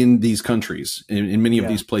in these countries, in many of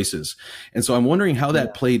these places. And so I'm wondering how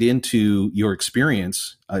that played into your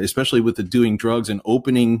experience, especially with the doing drugs and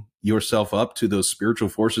opening yourself up to those spiritual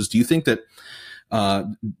forces. Do you think that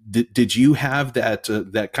did you have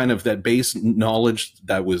that kind of that base knowledge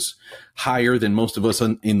that was higher than most of us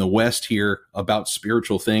in the West here about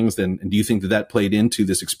spiritual things? And do you think that played into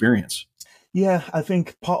this experience? Yeah, I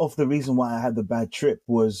think part of the reason why I had the bad trip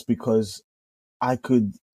was because I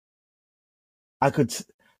could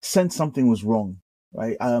sense something was wrong,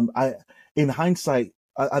 right? In hindsight,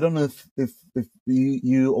 I don't know if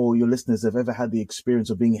you or your listeners have ever had the experience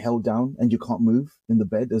of being held down and you can't move in the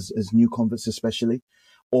bed as new converts, especially,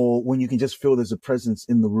 or when you can just feel there's a presence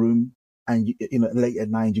in the room, and late at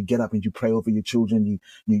night you get up and you pray over your children,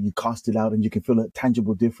 you cast it out and you can feel a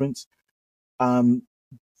tangible difference.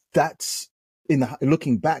 That's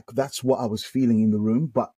looking back, that's what I was feeling in the room.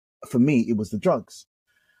 But for me, it was the drugs.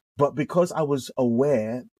 But because I was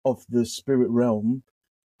aware of the spirit realm,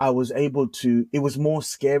 I was able to, it was more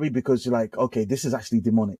scary because you're like, okay, this is actually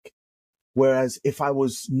demonic. Whereas if I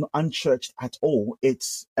was unchurched at all,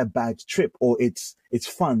 it's a bad trip, or it's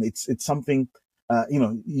fun. It's something,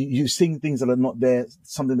 you sing things that are not there,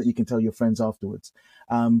 something that you can tell your friends afterwards.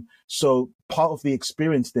 So part of the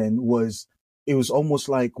experience then was, it was almost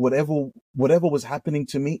like whatever was happening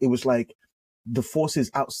to me, it was like the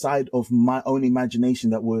forces outside of my own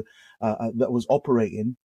imagination that was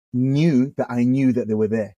operating knew that I knew that they were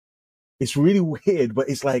there. It's really weird, but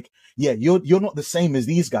it's like, yeah, you're not the same as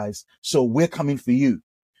these guys, so we're coming for you.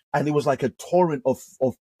 And it was like a torrent of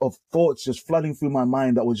thoughts just flooding through my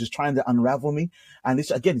mind that was just trying to unravel me. And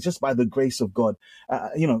it's just by the grace of God.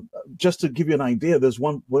 Just to give you an idea, there's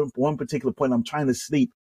one particular point I'm trying to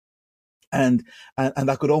sleep. And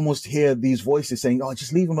I could almost hear these voices saying, "Oh,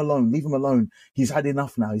 just leave him alone. Leave him alone. He's had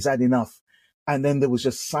enough now. He's had enough." And then there was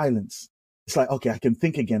just silence. It's like, okay, I can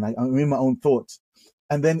think again. I'm in my own thoughts.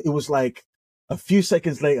 And then it was like a few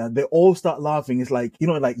seconds later, they all start laughing. It's like,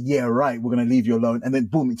 yeah, right. We're going to leave you alone. And then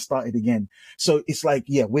boom, it started again. So it's like,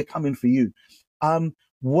 yeah, we're coming for you.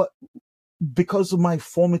 Because of my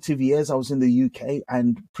formative years, I was in the UK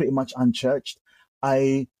and pretty much unchurched.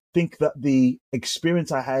 I think that the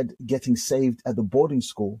experience I had getting saved at the boarding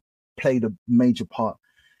school played a major part.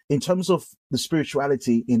 In terms of the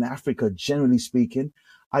spirituality in Africa, generally speaking,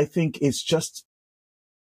 I think it's just,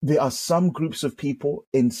 there are some groups of people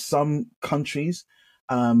in some countries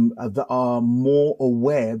that are more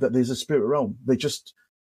aware that there's a spirit realm. They just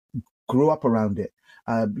grew up around it.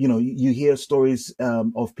 You hear stories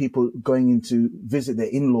of people going in to visit their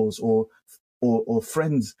in-laws or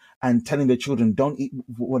friends and telling their children, don't eat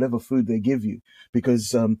whatever food they give you,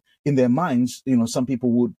 because in their minds, some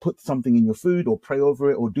people would put something in your food or pray over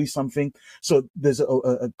it or do something. So there's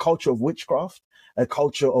a culture of witchcraft, a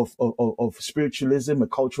culture of spiritualism, a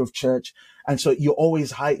culture of church. And so you're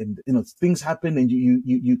always heightened, things happen and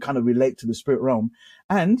you kind of relate to the spirit realm.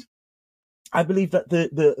 And I believe that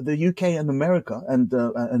the UK and America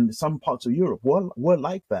and some parts of Europe were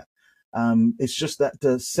like that. It's just that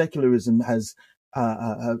the secularism has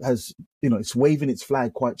it's waving its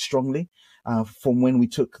flag quite strongly from when we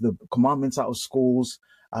took the commandments out of schools.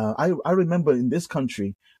 I remember in this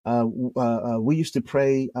country, we used to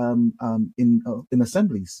pray in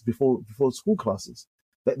assemblies before school classes.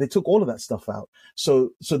 They took all of that stuff out.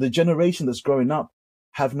 So the generation that's growing up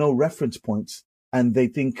have no reference points, and they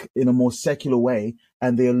think in a more secular way,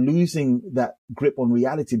 and they are losing that grip on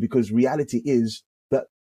reality, because reality is that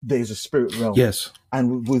there's a spirit realm. Yes.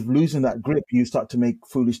 And with losing that grip, you start to make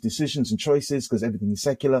foolish decisions and choices because everything is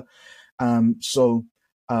secular. The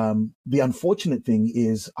unfortunate thing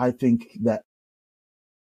is, I think that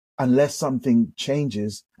unless something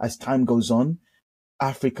changes as time goes on,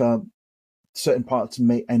 Africa, certain parts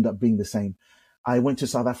may end up being the same. I went to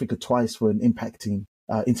South Africa twice for an impact team,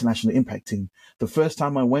 international impact team. The first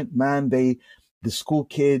time I went, man, the school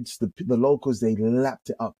kids, the locals, they lapped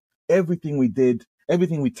it up. Everything we did,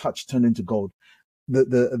 everything we touched turned into gold.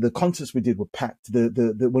 The concerts we did were packed.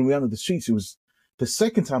 When we were on the streets, it was the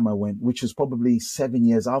second time I went, which was probably 7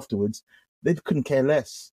 years afterwards. They couldn't care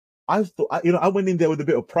less. I thought, I went in there with a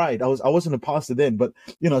bit of pride. I wasn't a pastor then, but,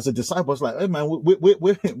 as a disciple, I was like, hey man,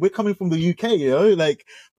 we're coming from the UK, like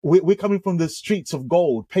we're coming from the streets of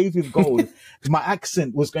gold, paved with gold. In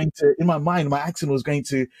my mind, my accent was going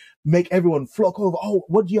to make everyone flock over. Oh,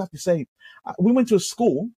 what do you have to say? We went to a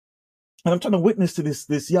school, and I'm trying to witness to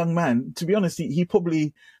this young man. To be honest, he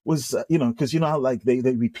probably was, because how like they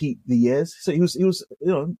repeat the years. So he was,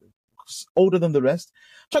 older than the rest.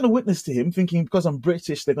 Trying to witness to him, thinking because I'm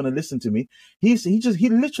British, they're going to listen to me. He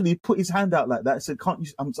literally put his hand out like that and said, "Can't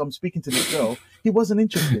you? I'm speaking to this girl." He wasn't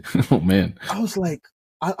interested. Oh man. I was like,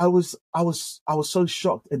 I was so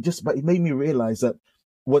shocked, but it made me realize that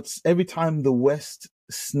every time the West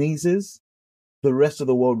sneezes, the rest of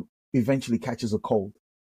the world eventually catches a cold.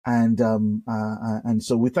 And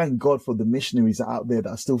so we thank God for the missionaries out there that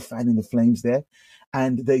are still fanning the flames there.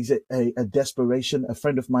 And there's a desperation. A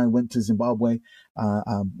friend of mine went to Zimbabwe,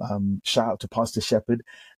 shout out to Pastor Shepherd.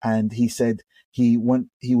 And he said he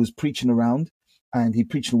was preaching around, and he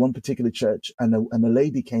preached in one particular church, and a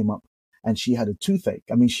lady came up and she had a toothache.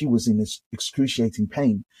 I mean, she was in this excruciating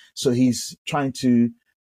pain. So he's trying to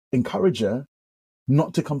encourage her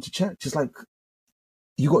not to come to church. It's like,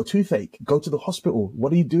 you got a toothache, go to the hospital.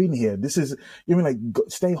 What are you doing here?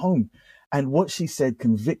 Stay home. And what she said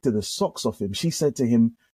convicted the socks off him. She said to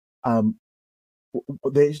him,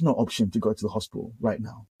 there is no option to go to the hospital right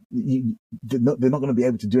now. They're not going to be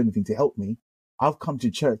able to do anything to help me. I've come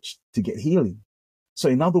to church to get healing. So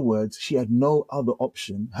in other words, she had no other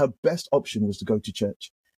option. Her best option was to go to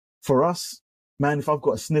church. For us, man, if I've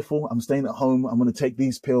got a sniffle, I'm staying at home. I'm going to take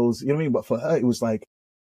these pills. You know what I mean? But for her, it was like,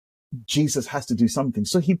 Jesus has to do something.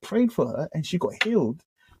 So he prayed for her and she got healed.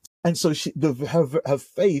 And so her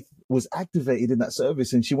faith was activated in that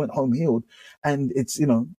service, and she went home healed. And it's,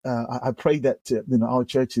 I pray that, our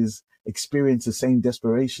churches experience the same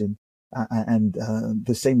desperation and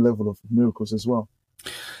the same level of miracles as well.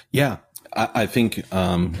 Yeah, I think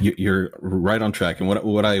you're right on track. And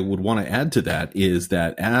what I would want to add to that is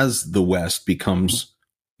that as the West becomes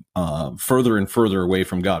further and further away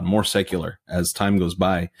from God, more secular as time goes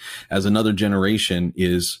by, as another generation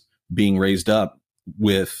is being raised up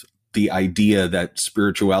with the idea that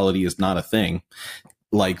spirituality is not a thing,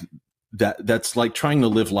 like that's like trying to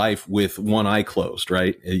live life with one eye closed,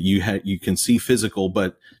 right? You can see physical,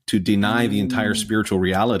 but to deny the entire spiritual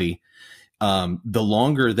reality. The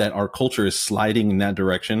longer that our culture is sliding in that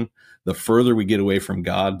direction, the further we get away from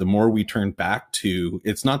God, the more we turn back to,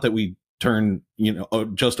 it's not that we turn,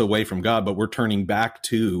 just away from God, but we're turning back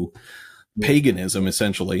to paganism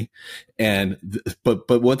essentially.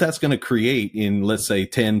 But what that's going to create in, let's say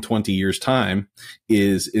 10, 20 years time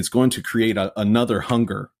is it's going to create another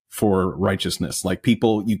hunger for righteousness. Like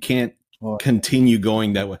people, you can't continue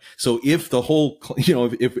going that way. So if the whole,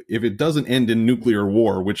 if it doesn't end in nuclear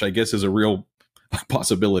war, which I guess is a real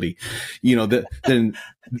possibility, then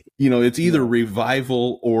it's either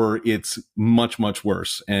revival or it's much, much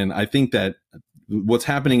worse. And I think that what's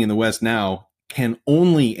happening in the West now can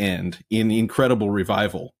only end in incredible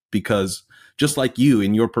revival, because just like you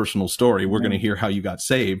in your personal story, we're going to hear how you got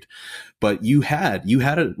saved, but you had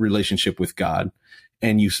a relationship with God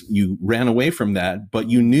and you ran away from that, but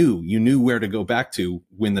you knew where to go back to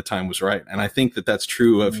when the time was right. And I think that that's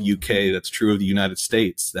true of UK. That's true of the United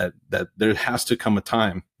States, that there has to come a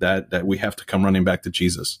time that we have to come running back to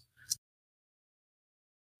Jesus.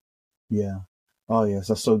 Yeah. Oh yes,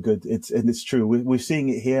 that's so good. It's true. We're seeing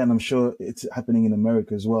it here, and I'm sure it's happening in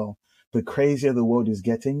America as well. The crazier the world is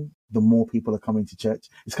getting, the more people are coming to church.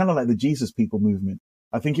 It's kind of like the Jesus people movement.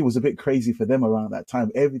 I think it was a bit crazy for them around that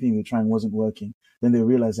time. Everything they're trying wasn't working. Then they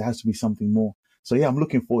realized there has to be something more. So yeah, I'm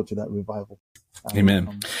looking forward to that revival.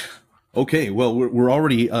 Amen. Okay, well, we're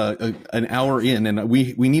already an hour in, and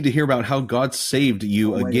we need to hear about how God saved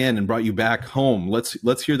you again and brought you back home.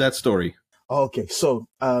 Let's hear that story. Okay, so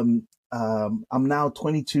I'm now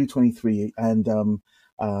 22, 23, and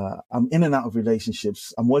I'm in and out of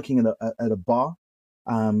relationships. I'm working at a bar,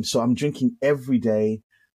 so I'm drinking every day.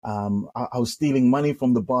 I was stealing money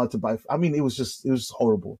from the bar to buy. I mean, it was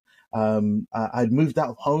horrible. I'd moved out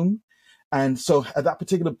of home, and so at that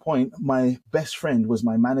particular point, my best friend was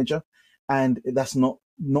my manager, and that's not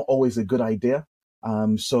always a good idea.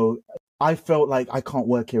 So I felt like I can't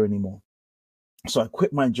work here anymore. So I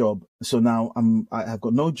quit my job. So now I've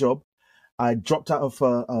got no job. I dropped out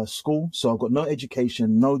of school, so I've got no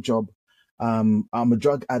education, no job. I'm a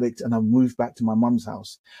drug addict, and I moved back to my mum's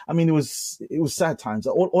house. I mean, it was sad times.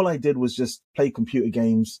 All I did was just play computer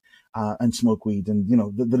games and smoke weed, and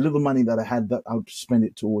the little money that I had, that I would spend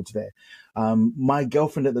it towards there. My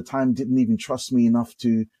girlfriend at the time didn't even trust me enough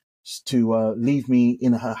to to leave me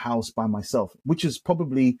in her house by myself, which is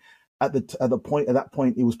probably at that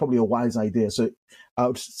point, it was probably a wise idea. So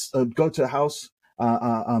I would go to a house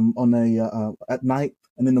on at night,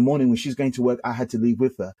 and in the morning when she's going to work, I had to leave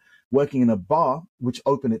with her. Working in a bar, which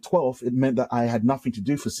opened at 12, it meant that I had nothing to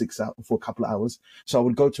do for a couple of hours. So I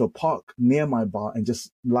would go to a park near my bar and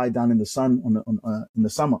just lie down in the sun in the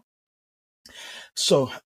summer.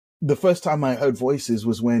 So the first time I heard voices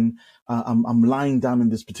was when I'm lying down in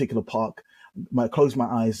this particular park. I closed my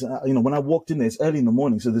eyes. When I walked in there, it's early in the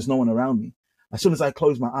morning, so there's no one around me. As soon as I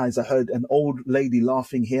closed my eyes, I heard an old lady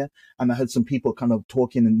laughing here, and I heard some people kind of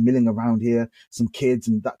talking and milling around here, some kids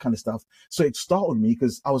and that kind of stuff. So it startled me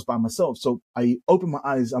because I was by myself. So I opened my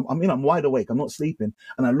eyes. I'm wide awake. I'm not sleeping,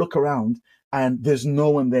 and I look around, and there's no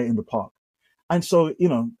one there in the park. And so,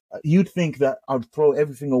 you'd think that I'd throw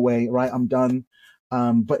everything away, right? I'm done.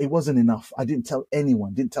 But it wasn't enough. I didn't tell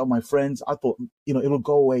anyone, didn't tell my friends. I thought, it'll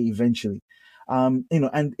go away eventually.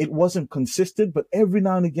 And it wasn't consistent, but every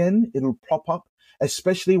now and again, it'll pop up,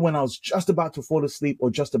 especially when I was just about to fall asleep or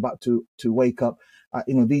just about to wake up.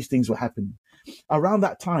 These things were happening. Around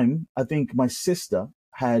that time, I think my sister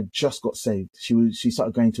had just got saved. She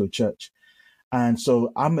started going to a church. And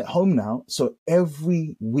so I'm at home now. So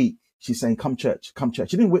every week she's saying, come church, come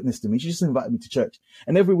church. She didn't witness to me. She just invited me to church.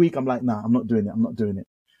 And every week I'm like, nah, I'm not doing it. I'm not doing it.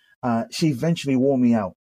 She eventually wore me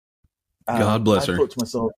out. God bless her. I thought to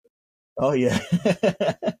myself, oh yeah.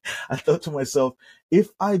 I thought to myself, if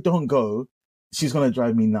I don't go, she's going to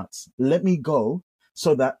drive me nuts. Let me go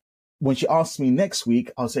so that when she asks me next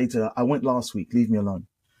week, I'll say to her, I went last week, leave me alone.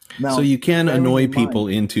 Now, so you can annoy people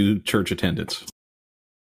into church attendance.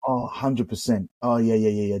 Oh, 100%. Oh,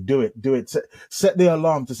 yeah. Do it. Set the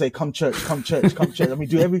alarm to say, come church, come church, come church. I mean,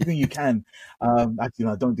 do everything you can. Actually,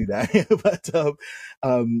 no, don't do that.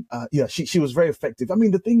 But, she was very effective. I mean,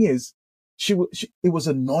 the thing is, it was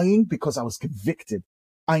annoying because I was convicted.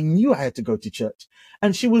 I knew I had to go to church,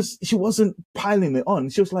 and she wasn't piling it on.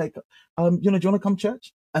 She was like, do you want to come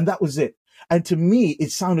church? And that was it. And to me,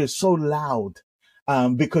 it sounded so loud,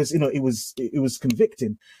 because, it was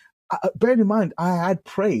convicting. Bear in mind, I had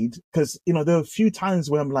prayed because, there were a few times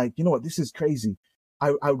where I'm like, you know what, this is crazy.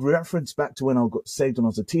 I would reference back to when I got saved when I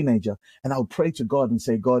was a teenager, and I would pray to God and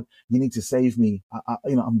say, God, you need to save me.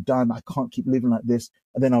 I'm done. I can't keep living like this.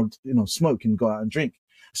 And then I would, smoke and go out and drink.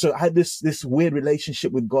 So I had this weird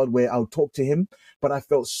relationship with God where I would talk to him, but I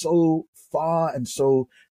felt so far and so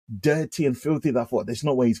dirty and filthy that I thought there's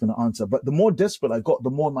no way he's going to answer. But the more desperate I got, the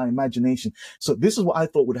more my imagination. So this is what I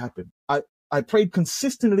thought would happen. I prayed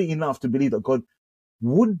consistently enough to believe that God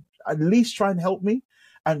would at least try and help me.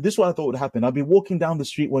 And this is what I thought would happen. I'd be walking down the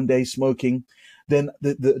street one day smoking. Then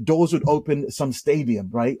the doors would open some stadium,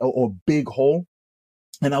 right? Or big hall.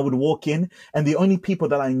 And I would walk in. And the only people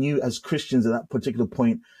that I knew as Christians at that particular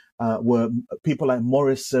point were people like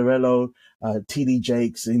Morris Cerullo, T.D.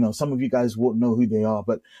 Jakes. Some of you guys won't know who they are,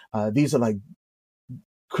 but these are like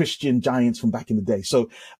Christian giants from back in the day. So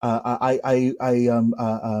I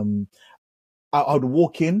would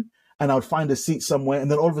walk in and I would find a seat somewhere, and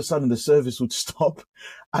then all of a sudden the service would stop,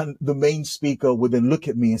 and the main speaker would then look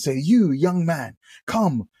at me and say, "You young man,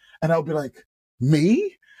 come." And I would be like,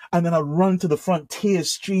 "Me?" And then I'd run to the front,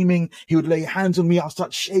 tears streaming. He would lay hands on me. I'll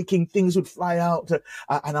start shaking. Things would fly out,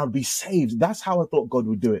 and I'd be saved. That's how I thought God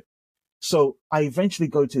would do it. So I eventually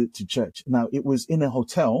go to church. Now, it was in a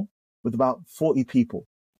hotel with about 40 people.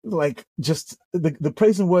 Like, just the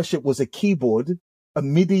praise and worship was a keyboard, a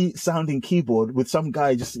MIDI sounding keyboard with some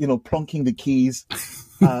guy just, plonking the keys,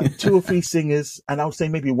 2 or 3 singers. And I would say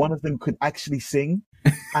maybe one of them could actually sing.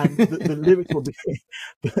 And the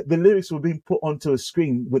lyrics were being put onto a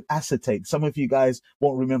screen with acetate. Some of you guys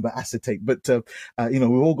won't remember acetate, but, we've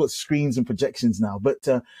all got screens and projections now. But,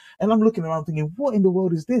 and I'm looking around thinking, what in the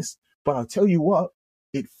world is this? But I'll tell you what,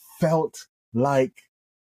 it felt like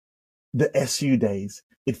the SU days.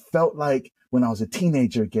 It felt like when I was a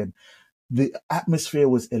teenager again. The atmosphere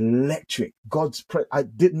was electric. I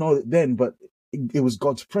didn't know it then, but it was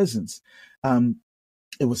God's presence.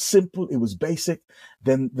 It was simple. It was basic.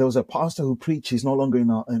 Then there was a pastor who preached. He's no longer in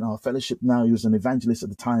our fellowship now. He was an evangelist at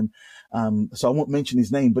the time. So I won't mention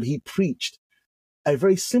his name, but he preached a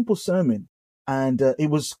very simple sermon. And it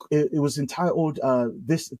was entitled,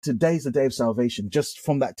 Today's the Day of Salvation, just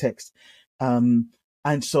from that text. And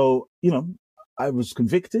so, I was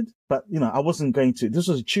convicted, but, I wasn't going to. This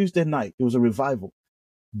was a Tuesday night. It was a revival.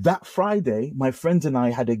 That Friday, my friends and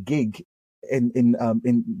I had a gig we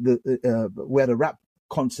had a rap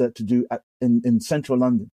concert to do in central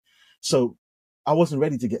London. So I wasn't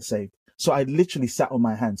ready to get saved. So I literally sat on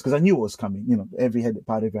my hands because I knew what was coming, every head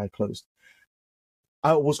part, every eye closed.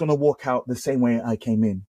 I was going to walk out the same way I came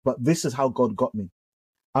in. but this is how God got me.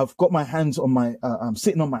 I've got my hands on my, I'm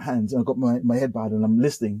sitting on my hands, and I've got my head bowed, and I'm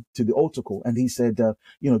listening to the altar call. And he said,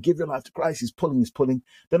 give your life to Christ. He's pulling.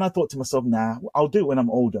 Then I thought to myself, nah, I'll do it when I'm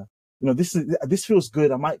older. This feels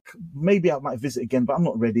good. Maybe I might visit again, but I'm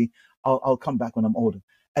not ready. I'll come back when I'm older.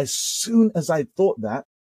 As soon as I thought that,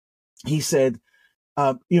 he said,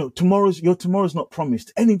 tomorrow's not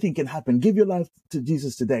promised. Anything can happen. Give your life to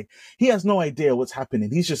Jesus today. He has no idea what's happening.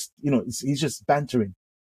 He's just bantering.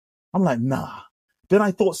 I'm like, nah. Then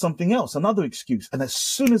I thought something else, another excuse. And as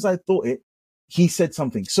soon as I thought it, he said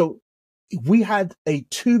something. So we had a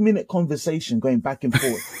 2-minute conversation going back and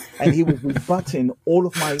forth, and he was rebutting all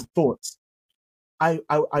of my thoughts. I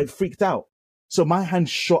freaked out. So my hand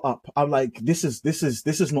shot up. I'm like, this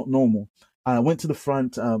is not normal. I went to the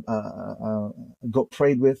front, got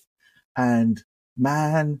prayed with, and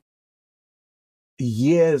man,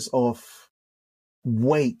 years of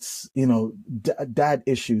weights, dad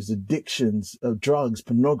issues, addictions, drugs,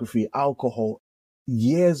 pornography, alcohol,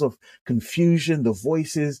 years of confusion, the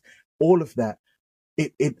voices, all of that.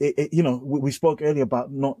 We spoke earlier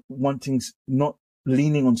about not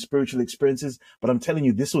leaning on spiritual experiences, but I'm telling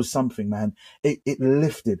you, this was something, man. It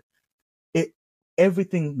lifted it.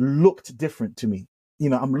 Everything looked different to me.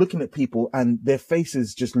 I'm looking at people and their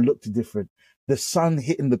faces just looked different. The sun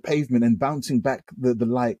hitting the pavement and bouncing back the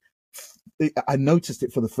light. I noticed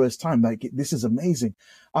it for the first time. Like, this is amazing.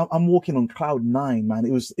 I'm walking on cloud 9, man.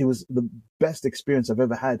 It was the best experience I've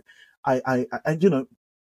ever had. I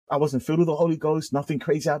wasn't filled with the Holy Ghost, nothing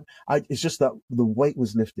crazy. It's just that the weight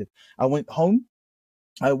was lifted. I went home.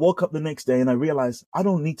 I woke up the next day and I realized I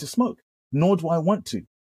don't need to smoke, nor do I want to.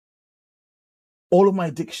 All of my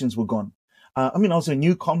addictions were gone. I was a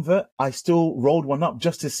new convert. I still rolled one up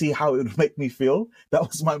just to see how it would make me feel. That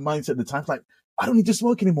was my mindset at the time. Like, I don't need to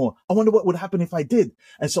smoke anymore. I wonder what would happen if I did.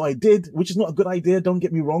 And so I did, which is not a good idea. Don't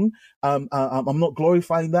get me wrong. I'm not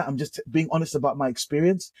glorifying that. I'm just being honest about my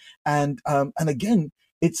experience. And again,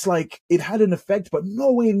 it's like it had an effect, but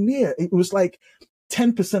nowhere near. It was like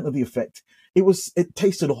 10% of the effect. It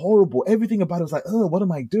tasted horrible. Everything about it was like, oh, what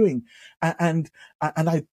am I doing? And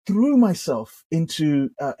I threw myself into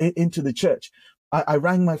the church. I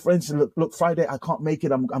rang my friends and look, Friday, I can't make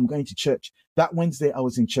it. I'm going to church. That Wednesday, I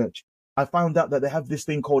was in church. I found out that they have this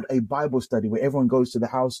thing called a Bible study where everyone goes to the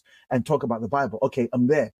house and talk about the Bible. Okay, I'm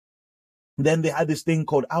there. Then they had this thing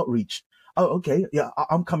called outreach. Oh, okay, yeah,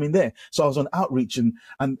 I'm coming there. So I was on outreach and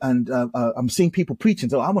I'm seeing people preaching.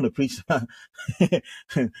 So I want to preach.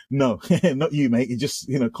 No, not you, mate. You just,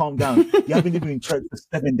 calm down. You haven't even been in church for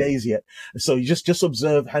 7 days yet. So you just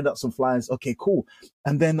observe, hand out some flyers. Okay, cool.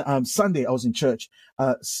 And then Sunday I was in church,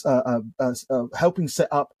 helping set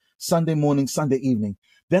up Sunday morning, Sunday evening.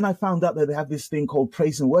 Then I found out that they have this thing called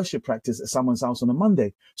praise and worship practice at someone's house on a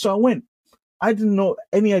Monday. So I went. I didn't know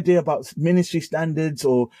any idea about ministry standards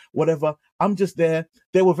or whatever. I'm just there.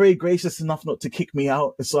 They were very gracious enough not to kick me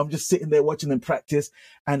out. So I'm just sitting there watching them practice.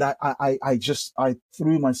 And I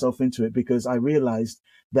threw myself into it because I realized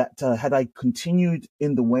that had I continued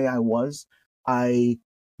in the way I was, I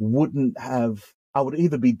would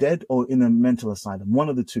either be dead or in a mental asylum, one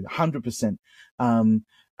of the two, 100%.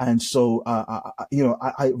 And so,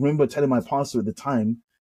 I remember telling my pastor at the time,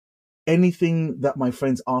 anything that my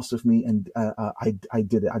friends asked of me, and I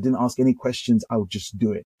did it. I didn't ask any questions. I would just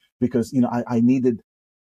do it because, I needed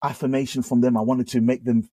affirmation from them. I wanted to make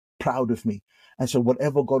them proud of me. And so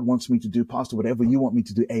whatever God wants me to do, Pastor, whatever you want me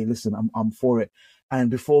to do, hey, listen, I'm for it. And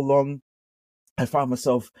before long, I found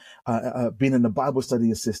myself being a Bible study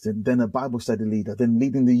assistant, then a Bible study leader, then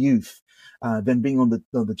leading the youth, then being on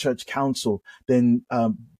the church council, then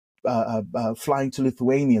flying to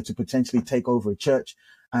Lithuania to potentially take over a church.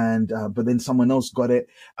 And but then someone else got it,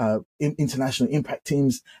 international impact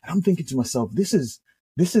teams. And I'm thinking to myself, this is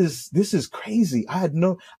crazy. I had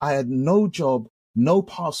no job, no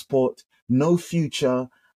passport, no future,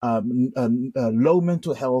 low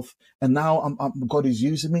mental health, and now God is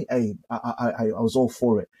using me. Hey, I was all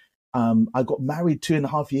for it. I got married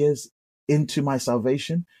 2.5 years into my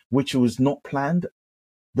salvation, which was not planned.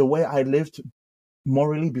 The way I lived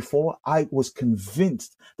morally before, I was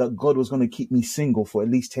convinced that God was going to keep me single for at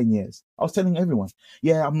least 10 years. I was telling everyone,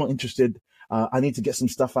 yeah, I'm not interested. I need to get some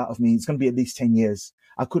stuff out of me. It's going to be at least 10 years.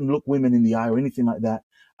 I couldn't look women in the eye or anything like that.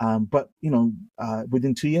 But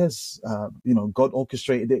within 2 years, God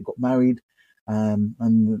orchestrated it, got married, and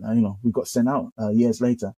we got sent out years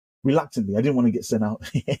later. Reluctantly, I didn't want to get sent out,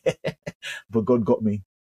 but God got me.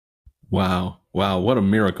 Wow. Wow. What a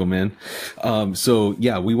miracle, man. So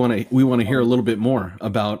yeah, we want to hear a little bit more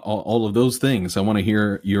about all of those things. I want to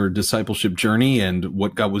hear your discipleship journey and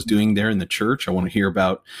what God was doing there in the church. I want to hear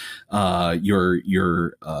about,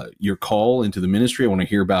 your call into the ministry. I want to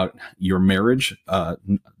hear about your marriage.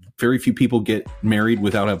 Very few people get married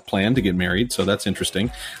without a plan to get married, so that's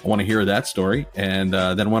interesting. I want to hear that story, and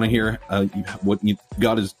then I want to hear what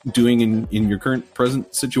God is doing in your current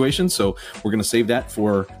present situation. So we're going to save that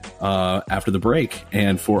for after the break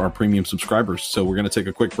and for our premium subscribers. So we're going to take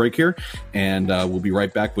a quick break here, and we'll be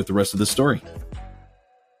right back with the rest of the story.